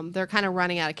they're kind of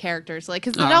running out of characters, like,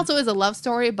 because it also is a love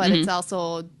story, but it's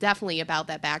also definitely about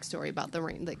that backstory about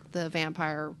the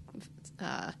vampire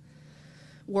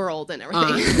world and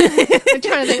everything. I'm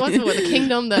trying to think what's the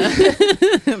kingdom,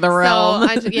 the realm.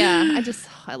 So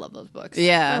I love those books.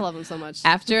 Yeah, I love them so much.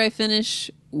 After I finish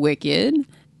Wicked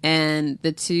and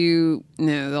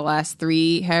the last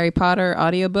 3 Harry Potter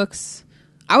audiobooks,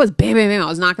 I was bam. I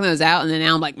was knocking those out, and then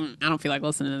now I'm like, I don't feel like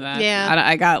listening to that. Yeah,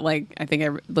 I got like, I think I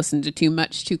listened to too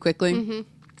much too quickly.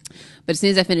 But as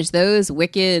soon as I finish those,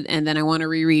 Wicked, and then I want to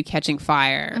reread Catching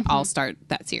Fire, I'll start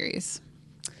that series.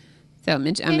 So I'm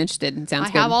interested. It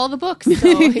sounds good. I have all the books.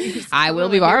 So I will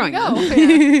be borrowing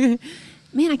them.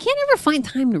 Man, I can't ever find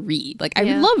time to read. Like, I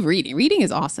love reading. Reading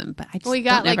is awesome, but I just you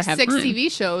got don't like have 6 time. TV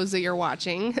shows that you're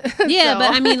watching. Yeah,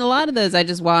 but I mean, a lot of those I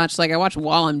just watch. Like, I watch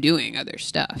while I'm doing other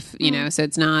stuff, you know. So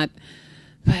it's not.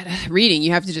 But reading,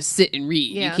 you have to just sit and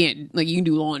read. Yeah. You can't, like, you can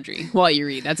do laundry while you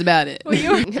read. That's about it. Well,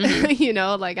 you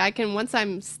know, like, I can, once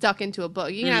I'm stuck into a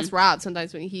book, you can ask Rob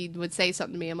sometimes when he would say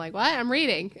something to me. I'm like, what? I'm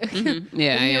reading.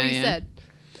 Yeah, he said.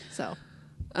 So.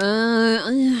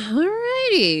 Alrighty.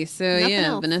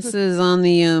 So, Vanessa's on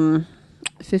the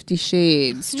 50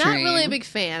 Shades Not really a big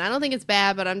fan. I don't think it's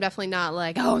bad, but I'm definitely not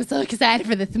like, oh, I'm so excited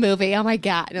for this movie. Oh my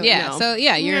God. No, no. So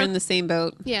you're in the same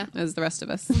boat as the rest of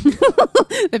us.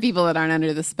 The people that aren't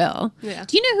under the spell. Yeah.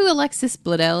 Do you know who Alexis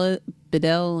Bledel? Do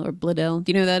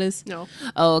you know who that is? No.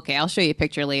 Oh, okay. I'll show you a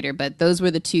picture later, but those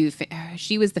were the two.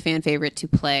 She was the fan favorite to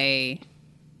play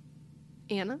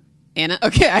Anna?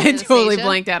 Okay, I had totally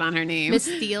blanked out on her name. Miss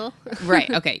Steele. Right,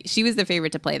 okay. She was the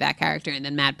favorite to play that character, and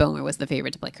then Matt Bomer was the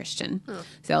favorite to play Christian. Oh.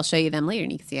 So I'll show you them later,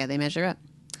 and you can see how they measure up.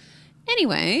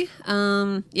 Anyway,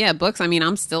 books. I mean,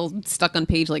 I'm still stuck on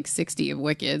page like 60 of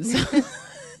Wicked. So.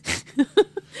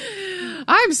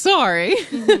 I'm sorry.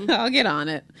 Mm-hmm. I'll get on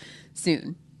it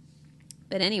soon.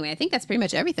 But anyway, I think that's pretty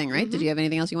much everything, right? Mm-hmm. Did you have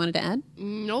anything else you wanted to add?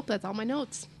 Nope, that's all my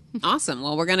notes. Awesome.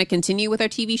 Well, we're going to continue with our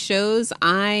TV shows.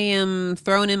 I am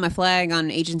throwing in my flag on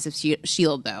Agents of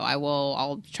S.H.I.E.L.D., though.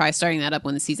 I'll try starting that up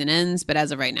when the season ends, but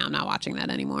as of right now, I'm not watching that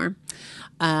anymore.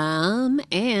 For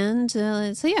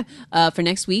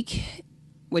next week,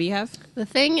 what do you have? The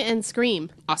Thing and Scream.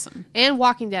 Awesome. And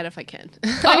Walking Dead if I can.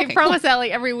 I promise that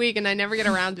like every week and I never get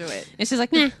around to it. It's just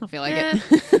like, nah, I don't feel like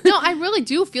it. No, I really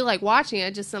do feel like watching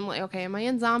it. I'm like, okay, am I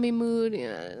in zombie mood?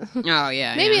 Yeah. Oh,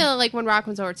 yeah. Maybe like when Rock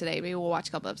comes over today, maybe we'll watch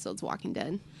a couple episodes of Walking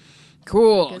Dead.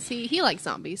 Cool. Because he likes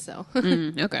zombies, so.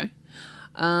 Okay.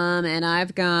 And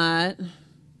I've got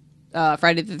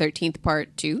Friday the 13th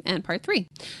Part 2 and Part 3.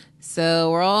 So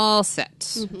we're all set.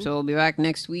 Mm-hmm. So we'll be back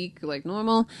next week like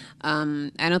normal. I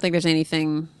don't think there's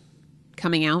anything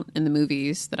coming out in the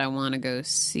movies that I want to go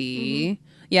see. Mm-hmm.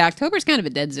 Yeah, October's kind of a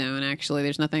dead zone, actually.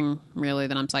 There's nothing really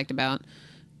that I'm psyched about,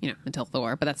 until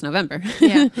Thor, but that's November.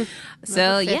 Yeah.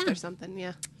 So, yeah. Or something,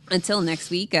 yeah. Until next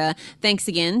week, thanks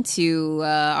again to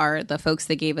the folks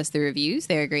that gave us the reviews.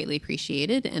 They are greatly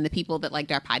appreciated. And the people that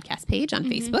liked our podcast page on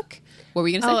Facebook. What were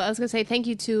you going to say? Oh, I was going to say thank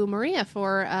you to Maria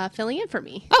for filling in for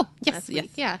me. Oh, yes.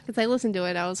 Yeah, because I listened to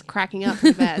it. I was cracking up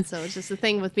pretty bad. So it's just the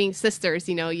thing with being sisters,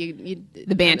 the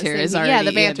banter is already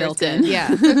the banter built in.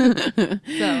 Yeah.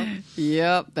 So.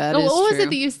 Yep, that is what was true. it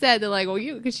that you said? They're like,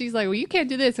 because she's like, well, you can't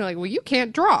do this. And I'm like, well, you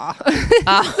can't draw. So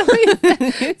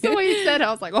when you said it,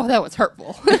 I was like, oh, that was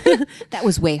hurtful. That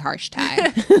was way harsh,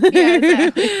 Ty. Yeah,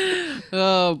 exactly.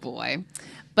 Oh, boy.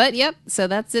 But, yep, so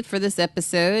that's it for this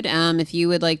episode. If you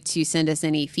would like to send us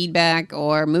any feedback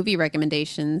or movie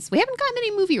recommendations, we haven't gotten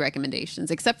any movie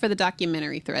recommendations except for the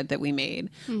documentary thread that we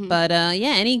made. Mm-hmm. But,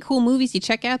 any cool movies you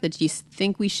check out that you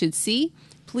think we should see,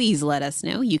 please let us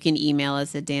know. You can email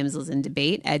us at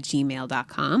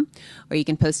damselsinDebate@gmail.com, or you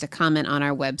can post a comment on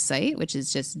our website, which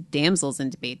is just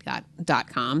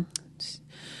damselsindebate.com.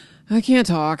 I can't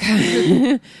talk.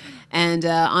 And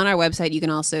on our website, you can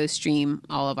also stream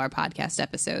all of our podcast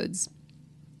episodes.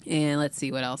 And let's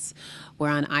see what else. We're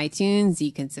on iTunes.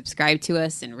 You can subscribe to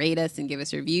us and rate us and give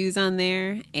us reviews on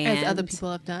there. And as other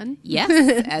people have done. Yes,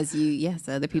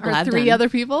 other people have done. 3 other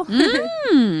people.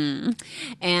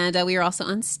 And we are also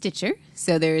on Stitcher.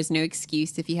 So there is no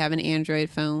excuse if you have an Android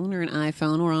phone or an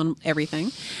iPhone. We're on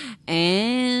everything.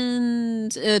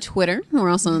 And Twitter. We're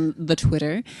also on the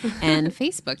Twitter. And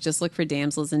Facebook. Just look for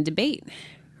Damsels in Debate.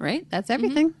 Right? That's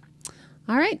everything.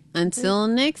 Mm-hmm. All right. Until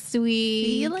next week.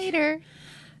 See you later.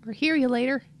 Or hear you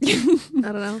later. I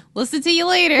don't know. Listen to you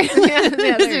later. Yeah,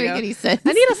 there you go.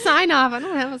 I need a sign off. I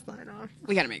don't have a sign off.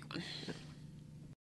 We got to make one.